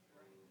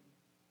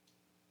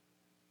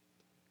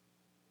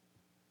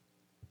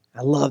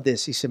 I love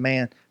this. He said,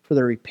 man, for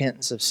the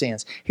repentance of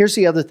sins. Here's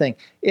the other thing,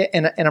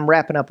 and I'm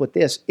wrapping up with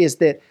this, is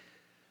that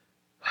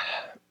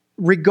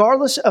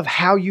regardless of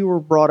how you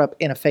were brought up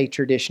in a faith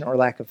tradition or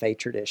lack of faith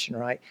tradition,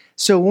 right?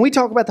 So when we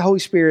talk about the Holy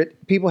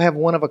Spirit, people have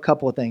one of a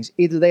couple of things.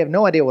 Either they have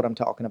no idea what I'm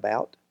talking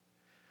about,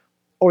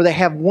 or they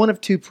have one of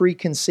 2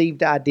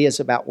 preconceived ideas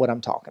about what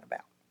I'm talking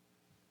about.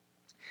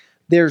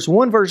 There's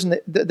one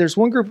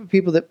group of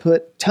people that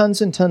put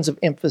tons and tons of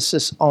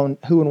emphasis on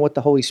who and what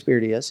the Holy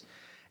Spirit is.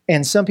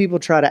 And some people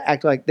try to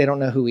act like they don't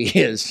know who he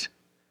is.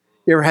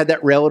 You ever had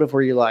that relative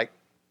where you're like,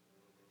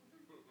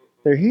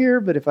 they're here,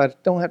 but if I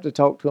don't have to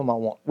talk to them, I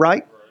won't,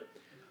 right?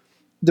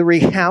 The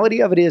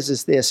reality of it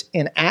is this.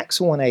 In Acts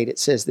 1:8, it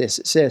says this.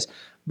 It says,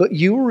 but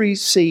you will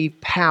receive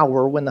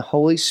power when the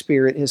Holy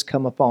Spirit has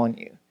come upon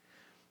you.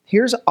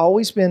 Here's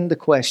always been the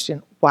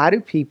question, why do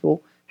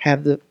people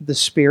have the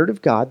Spirit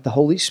of God, the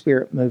Holy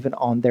Spirit, moving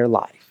on their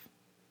life?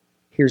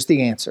 Here's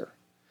the answer.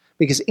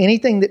 Because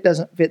anything that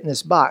doesn't fit in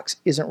this box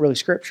isn't really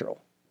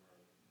scriptural.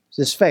 Is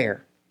this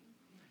fair?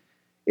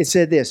 It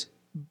said this,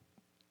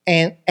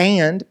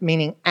 and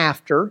meaning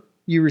after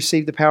you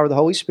receive the power of the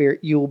Holy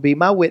Spirit, you will be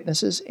my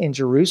witnesses in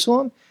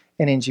Jerusalem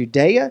and in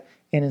Judea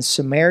and in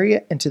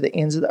Samaria and to the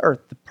ends of the earth.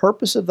 The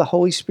purpose of the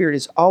Holy Spirit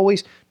is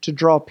always to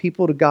draw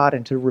people to God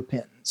and to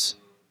repentance.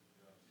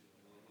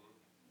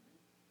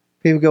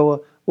 People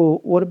go, well,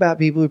 what about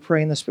people who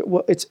pray in the Spirit?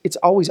 Well, it's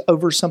always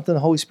over something the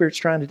Holy Spirit's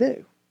trying to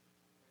do.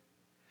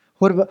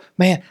 What about,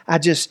 man,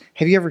 have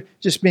you ever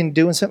just been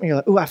doing something, you're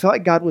like, oh, I feel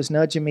like God was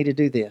nudging me to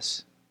do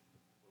this.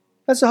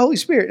 That's the Holy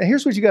Spirit. Now,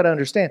 here's what you got to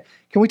understand.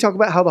 Can we talk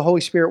about how the Holy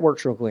Spirit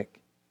works real quick?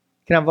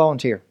 Can I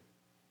volunteer?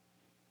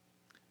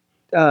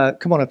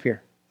 Come on up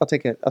here. I'll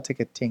take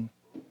a ting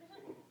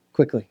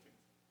quickly.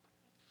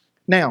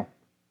 Now,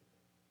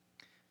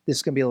 this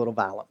is going to be a little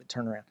violent, but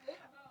turn around.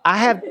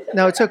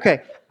 No, it's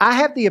okay. I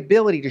have the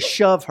ability to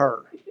shove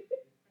her.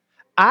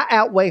 I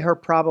outweigh her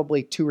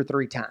probably 2 or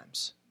 3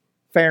 times.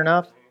 Fair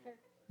enough?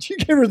 You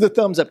give her the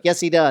thumbs up. Yes,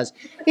 he does.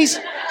 He's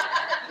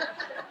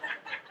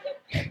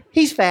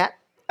fat.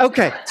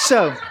 Okay,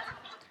 so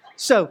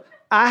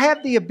I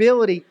have the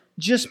ability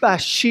just by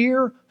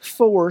sheer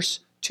force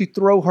to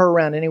throw her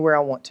around anywhere I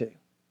want to.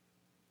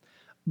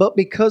 But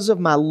because of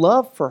my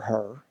love for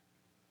her,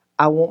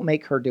 I won't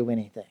make her do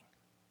anything.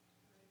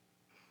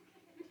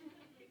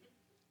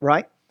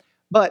 Right?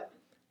 But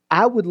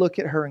I would look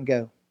at her and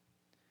go,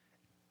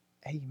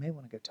 hey, you may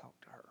want to go talk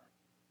to her.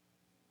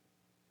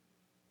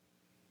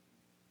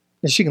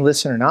 And she can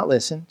listen or not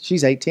listen.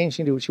 She's 18. She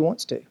can do what she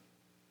wants to.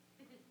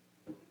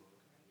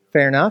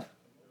 Fair enough?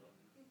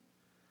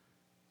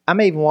 I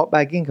may even walk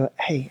by again and go,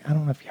 hey, I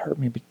don't know if you heard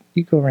me, but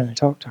you go around and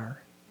talk to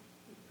her.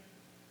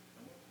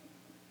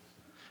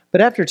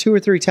 But after 2 or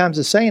 3 times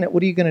of saying it,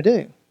 what are you going to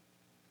do?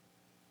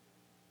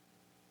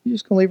 You're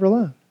just going to leave her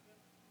alone.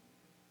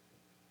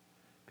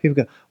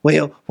 People go,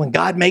 well, when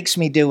God makes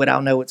me do it,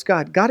 I'll know it's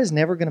God. God is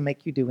never going to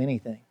make you do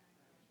anything.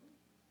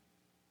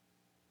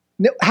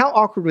 No, how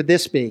awkward would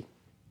this be?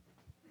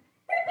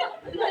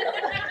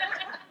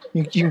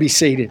 You can be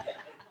seated.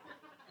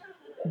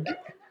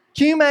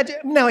 Can you imagine?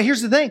 Now,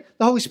 here's the thing.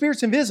 The Holy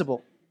Spirit's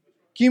invisible.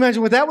 Can you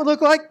imagine what that would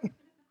look like?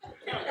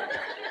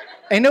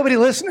 Ain't nobody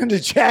listening to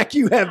Jack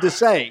you have to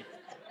say.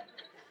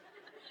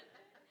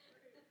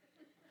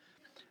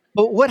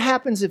 But what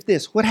happens if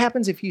this? What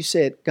happens if you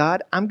said,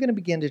 God, I'm going to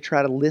begin to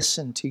try to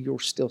listen to your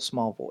still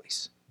small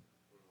voice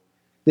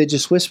that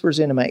just whispers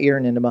into my ear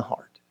and into my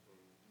heart?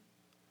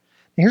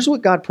 And here's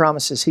what God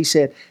promises. He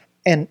said,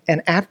 and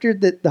after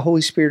the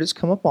Holy Spirit has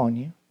come upon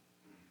you,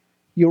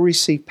 you'll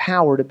receive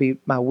power to be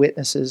my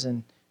witnesses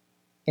and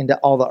into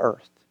all the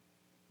earth.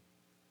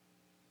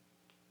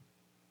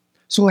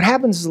 So what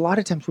happens is a lot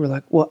of times we're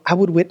like, well, I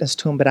would witness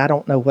to him, but I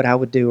don't know what I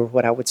would do or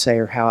what I would say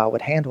or how I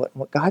would handle it. And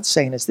what God's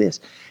saying is this,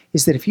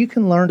 is that if you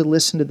can learn to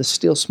listen to the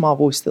still small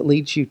voice that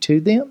leads you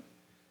to them,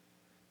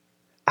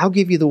 I'll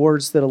give you the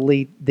words that'll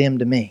lead them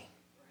to me.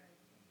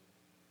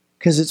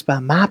 Because it's by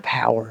my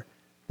power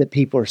that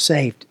people are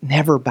saved,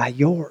 never by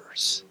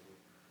yours.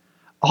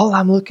 All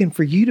I'm looking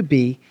for you to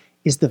be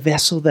is the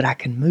vessel that I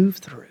can move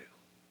through.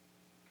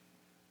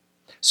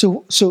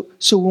 So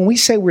when we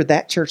say we're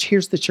that church,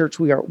 here's the church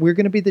we are. We're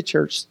going to be the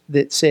church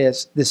that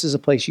says this is a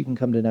place you can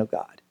come to know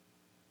God.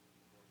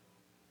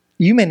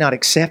 You may not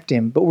accept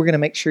him, but we're going to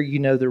make sure you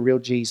know the real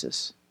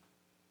Jesus.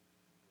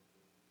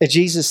 A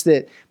Jesus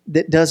that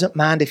doesn't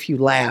mind if you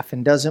laugh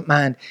and doesn't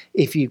mind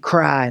if you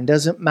cry and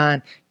doesn't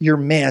mind your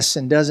mess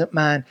and doesn't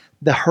mind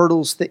the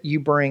hurdles that you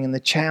bring and the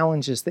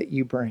challenges that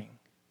you bring.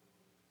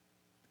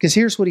 Because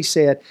here's what he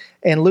said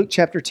in Luke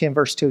chapter 10,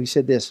 verse 2. He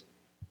said this,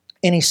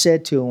 and he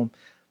said to him,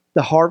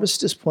 the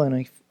harvest is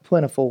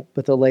plentiful,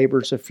 but the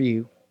laborers are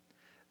few.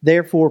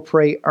 Therefore,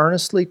 pray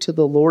earnestly to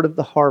the Lord of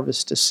the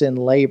harvest to send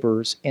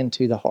laborers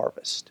into the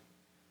harvest.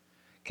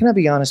 Can I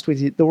be honest with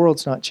you? The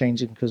world's not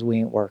changing because we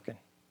ain't working.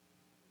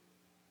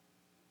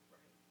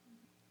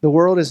 The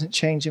world isn't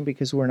changing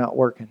because we're not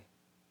working.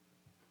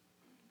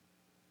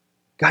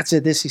 God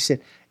said this, he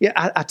said, yeah,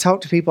 I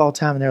talk to people all the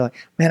time and they're like,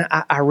 man,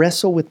 I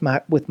wrestle with my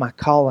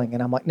calling.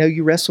 And I'm like, no,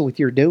 you wrestle with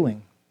your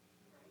doing.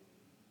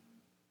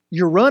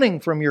 You're running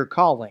from your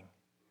calling.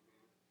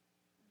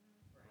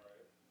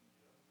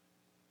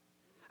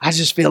 I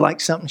just feel like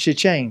something should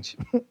change.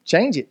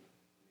 Change it.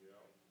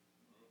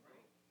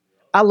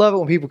 I love it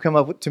when people come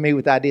up to me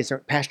with ideas. They're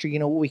like, Pastor, you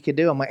know what we could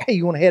do? I'm like, hey,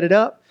 you want to head it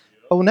up?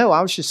 Oh, no,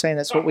 I was just saying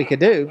that's what we could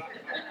do.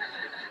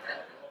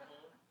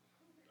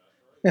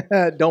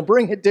 Don't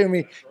bring it to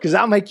me because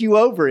I'll make you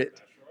over it.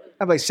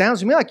 I'm like, sounds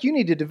to me like you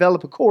need to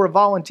develop a core of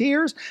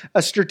volunteers,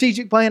 a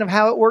strategic plan of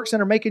how it works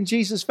under Making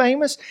Jesus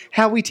Famous,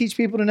 how we teach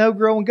people to know,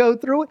 grow, and go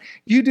through it.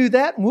 You do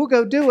that and we'll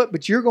go do it,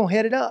 but you're going to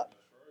head it up.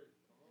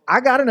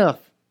 I got enough.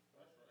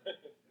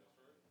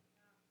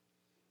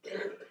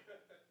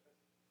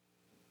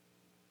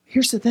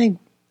 Here's the thing.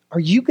 Are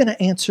you going to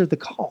answer the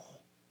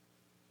call?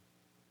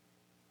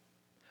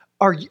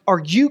 Are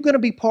you going to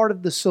be part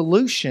of the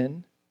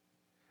solution,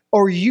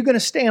 or are you going to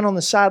stand on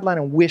the sideline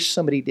and wish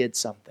somebody did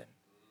something?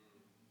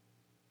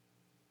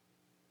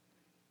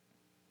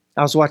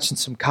 I was watching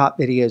some cop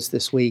videos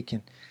this week,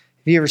 and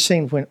have you ever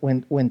seen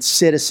when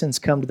citizens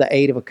come to the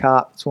aid of a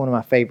cop? It's one of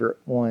my favorite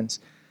ones.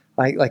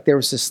 Like there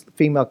was this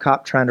female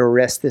cop trying to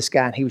arrest this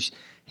guy, and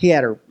he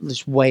had her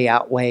just way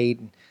outweighed.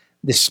 And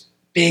this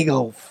big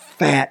old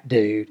fat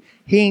dude.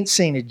 He ain't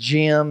seen a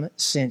gym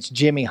since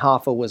Jimmy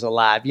Hoffa was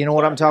alive. You know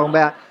what I'm talking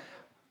about?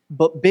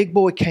 But big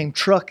boy came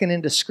trucking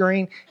into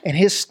screen, and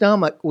his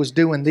stomach was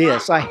doing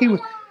this.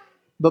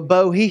 But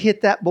Bo, he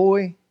hit that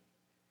boy.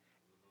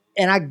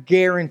 And I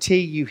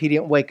guarantee you he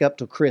didn't wake up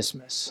till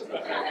Christmas.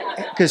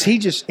 Because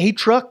he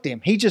trucked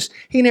him. He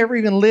never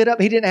even lit up.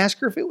 He didn't ask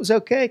her if it was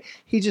okay.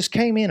 He just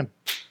came in and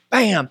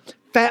bam,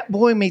 fat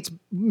boy meets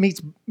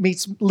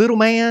little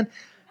man.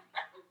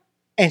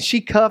 And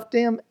she cuffed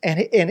him, and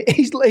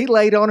he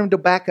laid on him till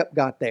backup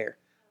got there.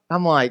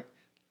 I'm like,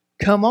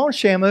 come on,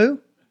 Shamu.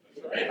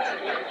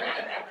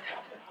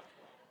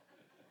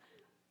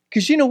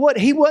 Because you know what?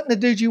 He wasn't the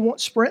dude you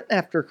want sprinting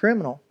after a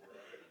criminal.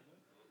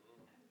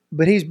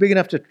 But he was big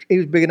enough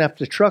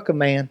to truck a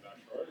man.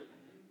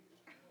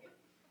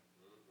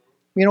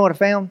 You know what I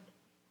found?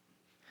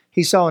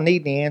 He saw a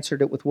need and he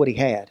answered it with what he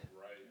had.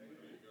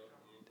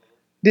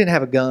 Didn't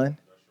have a gun,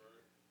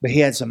 but he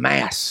had some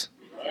mass.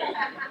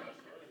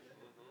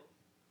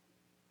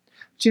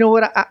 But you know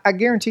what? I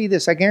guarantee you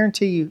this. I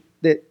guarantee you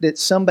that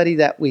somebody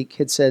that week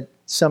had said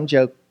some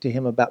joke to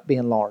him about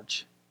being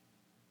large.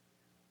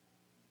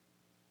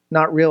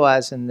 Not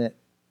realizing that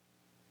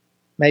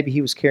maybe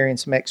he was carrying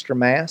some extra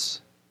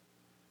mass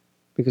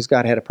because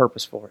God had a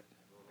purpose for it.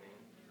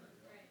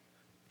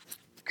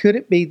 Could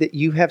it be that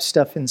you have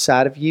stuff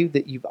inside of you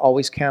that you've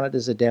always counted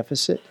as a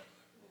deficit?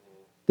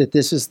 That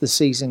this is the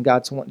season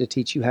God's wanting to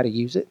teach you how to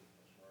use it?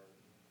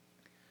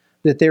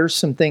 That there's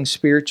some things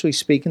spiritually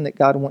speaking that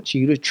God wants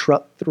you to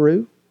truck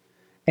through,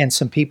 and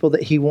some people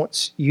that He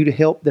wants you to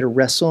help that are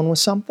wrestling with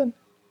something?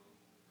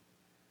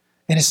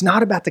 And it's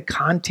not about the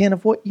content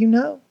of what you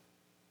know.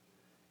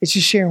 It's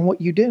just sharing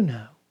what you do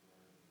know.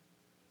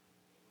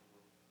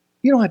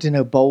 You don't have to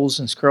know bowls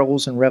and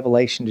scrolls and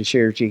revelation to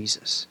share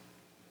Jesus.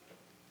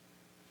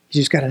 You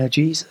just got to know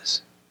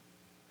Jesus.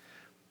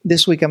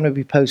 This week I'm going to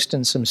be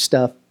posting some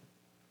stuff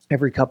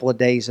every couple of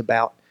days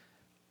about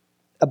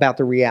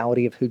the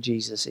reality of who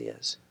Jesus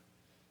is.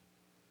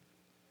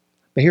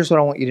 But here's what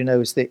I want you to know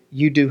is that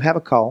you do have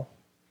a call,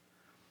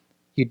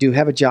 you do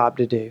have a job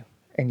to do,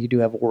 and you do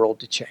have a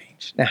world to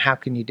change. Now, how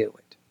can you do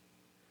it?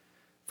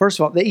 First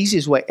of all, the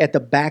easiest way, at the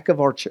back of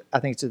our church, I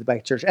think it's at the back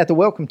of the church, at the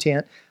welcome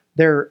tent,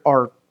 there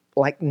are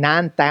like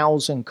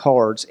 9,000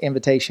 cards,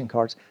 invitation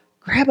cards.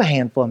 Grab a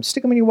handful of them,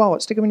 stick them in your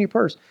wallet, stick them in your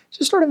purse.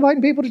 Just start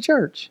inviting people to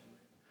church.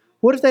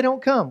 What if they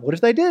don't come? What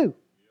if they do?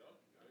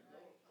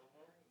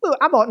 Look,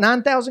 I bought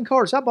 9,000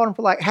 cards. I bought them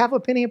for like half a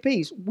penny a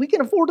piece. We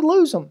can afford to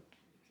lose them.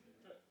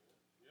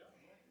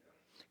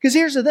 Because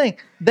here's the thing.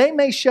 They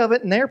may shove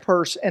it in their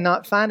purse and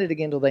not find it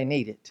again until they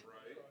need it.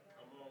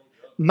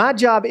 My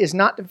job is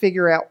not to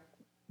figure out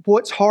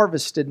what's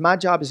harvested. My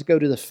job is to go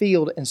to the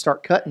field and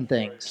start cutting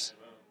things.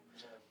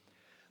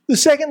 The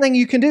second thing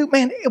you can do,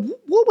 man,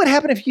 what would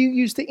happen if you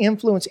used the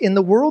influence in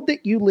the world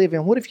that you live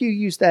in? What if you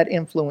used that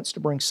influence to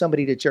bring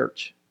somebody to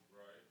church?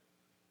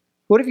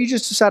 What if you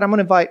just decide, I'm going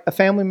to invite a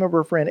family member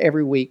or friend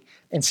every week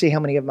and see how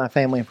many of my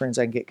family and friends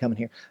I can get coming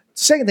here?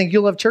 Second thing,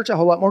 you'll love church a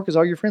whole lot more because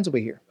all your friends will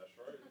be here.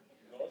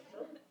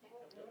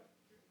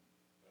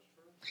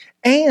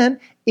 And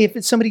if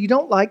it's somebody you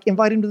don't like,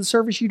 invite them to the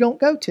service you don't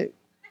go to.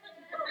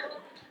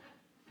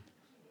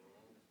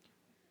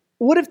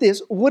 What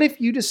if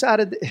you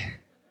decided that,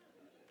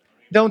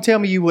 don't tell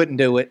me you wouldn't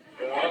do it.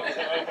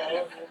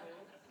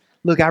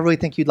 Look, I really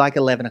think you'd like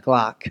 11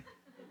 o'clock.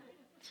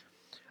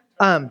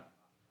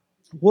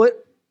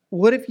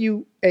 What if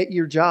you, at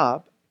your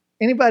job,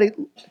 anybody,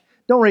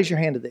 don't raise your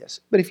hand to this,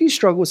 but if you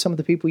struggle with some of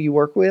the people you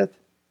work with,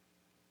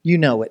 you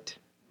know it.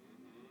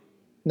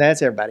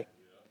 That's everybody.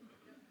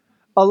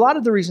 A lot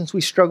of the reasons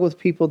we struggle with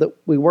people that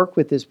we work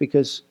with is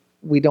because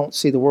we don't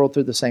see the world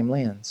through the same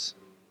lens.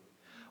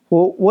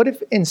 Well, what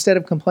if instead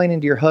of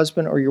complaining to your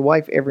husband or your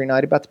wife every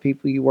night about the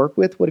people you work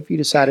with, what if you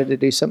decided to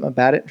do something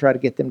about it and try to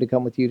get them to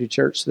come with you to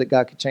church so that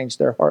God could change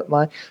their heart and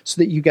mind, so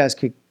that you guys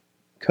could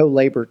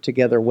co-labor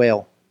together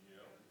well?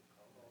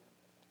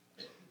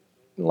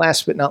 And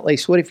last but not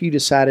least, what if you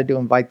decided to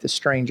invite the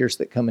strangers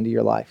that come into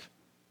your life?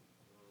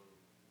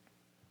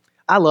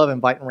 I love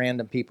inviting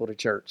random people to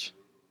church.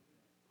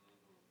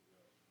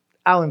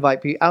 I'll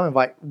invite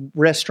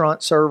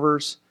restaurant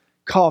servers,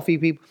 coffee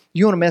people.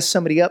 You want to mess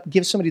somebody up,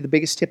 give somebody the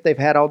biggest tip they've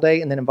had all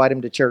day and then invite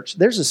them to church.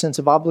 There's a sense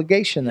of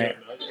obligation there.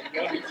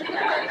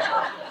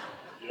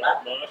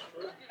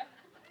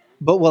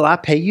 But will I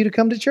pay you to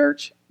come to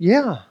church?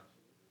 Yeah.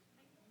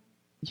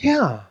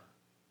 Yeah.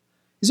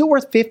 Is it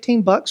worth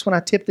 $15 when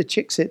I tip the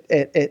chicks at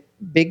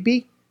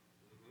Bigby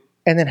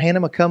and then hand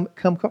them a come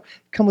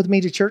with me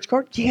to church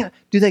card? Yeah.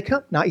 Do they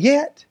come? Not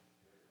yet.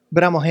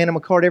 But I'm going to hand them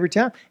a card every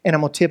time and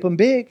I'm going to tip them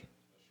big.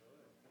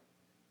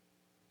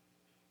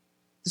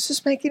 Does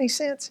this make any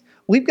sense?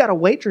 We've got a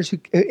waitress who,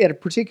 at a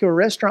particular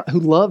restaurant who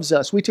loves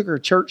us. We took her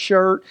church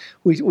shirt.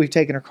 We've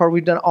taken her card.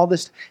 We've done all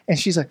this. And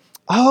she's like,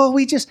 oh,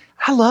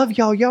 I love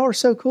y'all. Y'all are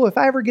so cool. If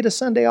I ever get a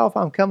Sunday off,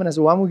 I'm coming. I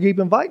said, well, I'm going to keep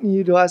inviting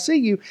you till I see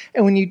you.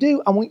 And when you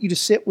do, I want you to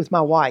sit with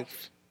my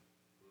wife.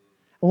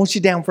 I want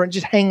you down front.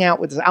 Just hang out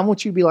with us. I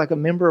want you to be like a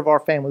member of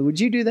our family. Would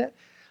you do that?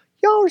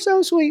 Y'all are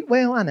so sweet.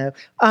 Well, I know.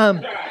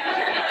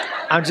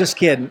 I'm just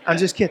kidding.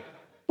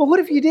 But what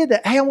if you did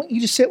that? Hey, I want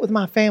you to sit with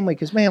my family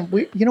because, man,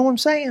 you know what I'm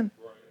saying?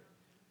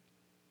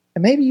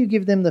 And maybe you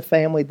give them the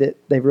family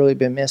that they've really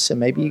been missing.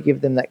 Maybe you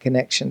give them that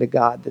connection to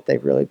God that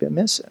they've really been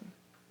missing.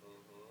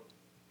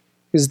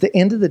 Because at the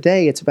end of the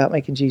day, it's about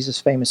making Jesus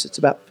famous. It's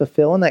about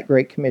fulfilling that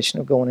great commission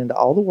of going into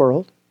all the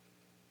world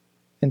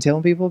and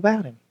telling people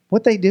about Him.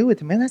 What they do with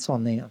Him, man, that's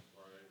on them.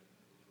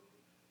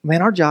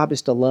 Man, our job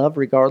is to love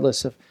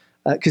regardless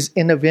Because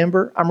in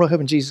November, I'm really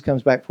hoping Jesus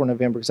comes back for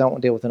November because I don't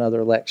want to deal with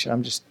another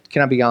election.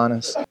 Can I be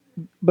honest?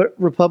 But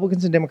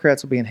Republicans and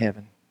Democrats will be in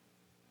heaven.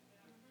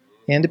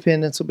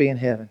 Independents will be in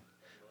heaven.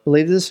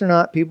 Believe this or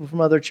not, people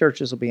from other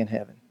churches will be in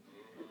heaven.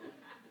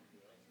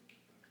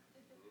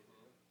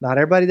 Not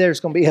everybody there is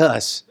going to be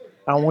us.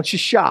 I don't want you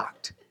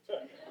shocked.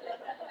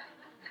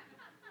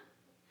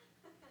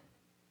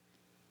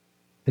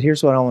 But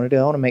here's what I want to do.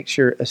 I want to make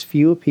sure as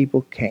few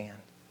people can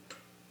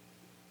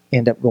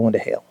end up going to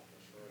hell.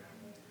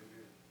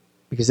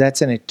 Because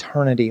that's an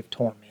eternity of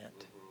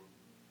torment.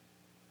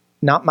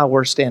 Not my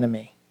worst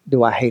enemy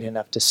do I hate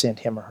enough to send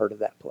him or her to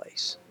that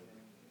place.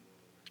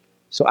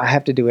 So I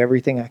have to do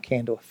everything I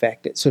can to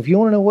affect it. So if you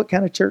want to know what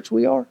kind of church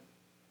we are,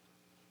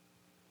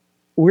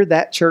 we're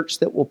that church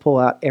that will pull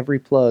out every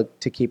plug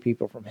to keep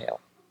people from hell.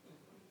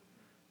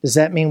 Does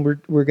that mean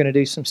we're going to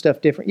do some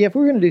stuff different? Yeah, if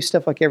we're going to do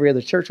stuff like every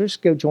other church, let's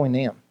go join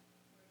them.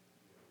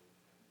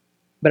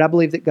 But I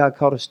believe that God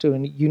called us to a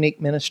unique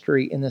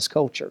ministry in this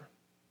culture.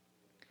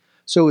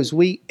 So as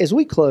we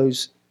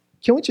close,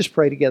 can we just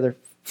pray together?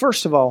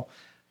 First of all,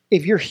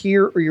 if you're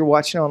here or you're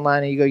watching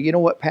online and you go, you know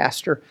what,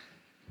 Pastor,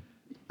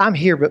 I'm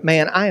here, but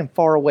man, I am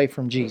far away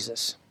from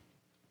Jesus.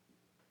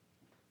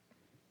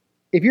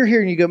 If you're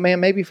here and you go, man,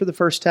 maybe for the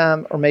first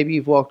time, or maybe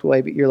you've walked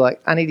away, but you're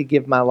like, I need to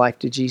give my life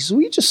to Jesus.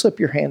 Will you just slip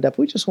your hand up?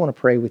 We just want to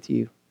pray with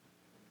you.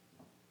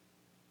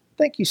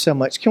 Thank you so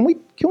much. Can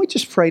we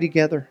just pray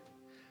together?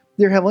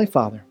 Dear Heavenly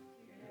Father,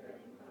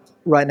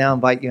 right now I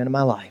invite you into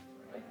my life.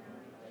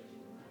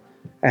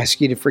 I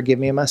ask you to forgive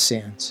me of my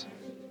sins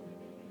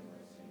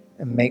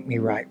and make me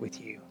right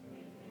with you.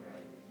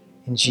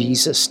 In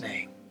Jesus'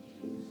 name,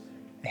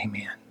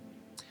 amen.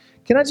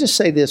 Can I just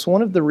say this?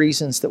 One of the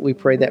reasons that we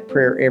pray that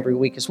prayer every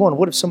week is, one,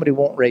 what if somebody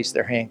won't raise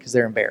their hand because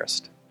they're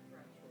embarrassed?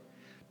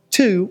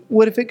 Two,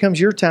 what if it comes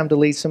your time to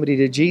lead somebody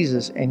to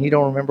Jesus and you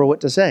don't remember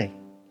what to say?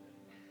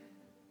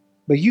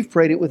 But you've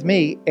prayed it with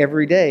me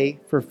every day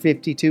for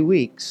 52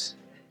 weeks.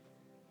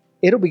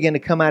 It'll begin to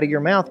come out of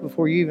your mouth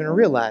before you even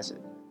realize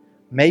it.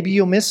 Maybe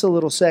you'll miss a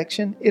little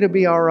section. It'll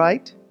be all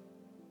right.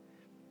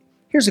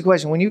 Here's the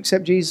question. When you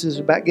accept Jesus, is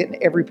it about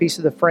getting every piece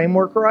of the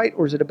framework right,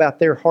 or is it about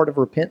their heart of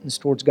repentance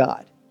towards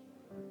God?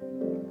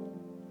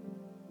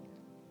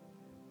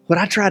 What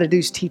I try to do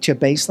is teach a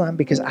baseline,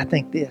 because I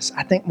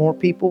think more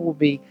people will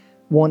be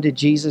won to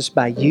Jesus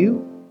by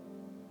you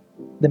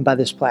than by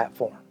this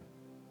platform.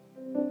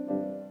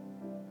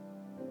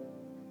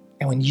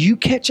 And when you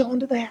catch on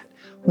to that,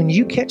 when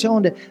you catch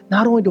on to,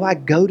 not only do I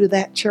go to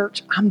that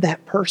church, I'm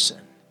that person,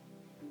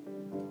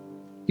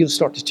 you'll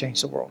start to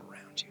change the world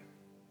around you.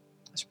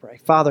 Let's pray.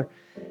 Father,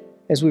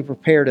 as we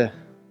prepare to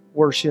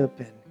worship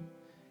and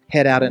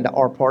head out into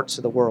our parts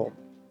of the world,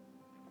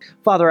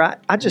 Father,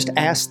 I just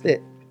ask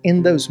that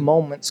in those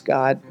moments,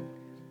 God,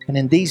 and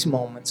in these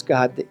moments,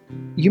 God, that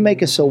you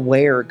make us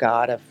aware,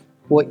 God, of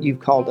what you've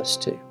called us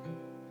to.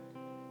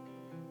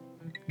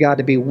 God,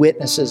 to be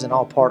witnesses in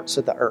all parts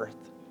of the earth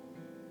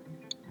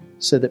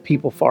so that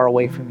people far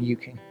away from you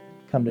can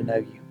come to know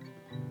you.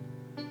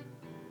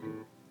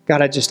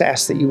 God, I just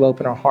ask that you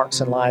open our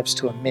hearts and lives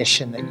to a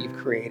mission that you've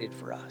created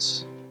for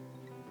us.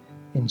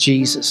 In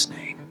Jesus'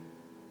 name,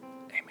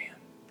 amen.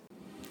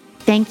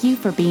 Thank you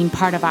for being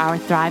part of our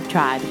Thrive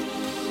Tribe.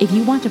 If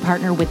you want to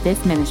partner with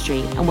this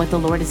ministry and what the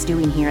Lord is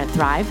doing here at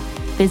Thrive,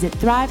 visit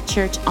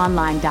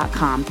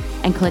thrivechurchonline.com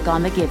and click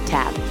on the Give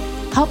tab.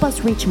 Help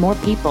us reach more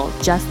people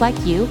just like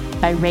you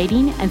by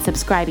rating and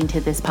subscribing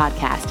to this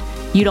podcast.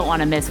 You don't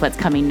want to miss what's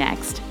coming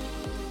next.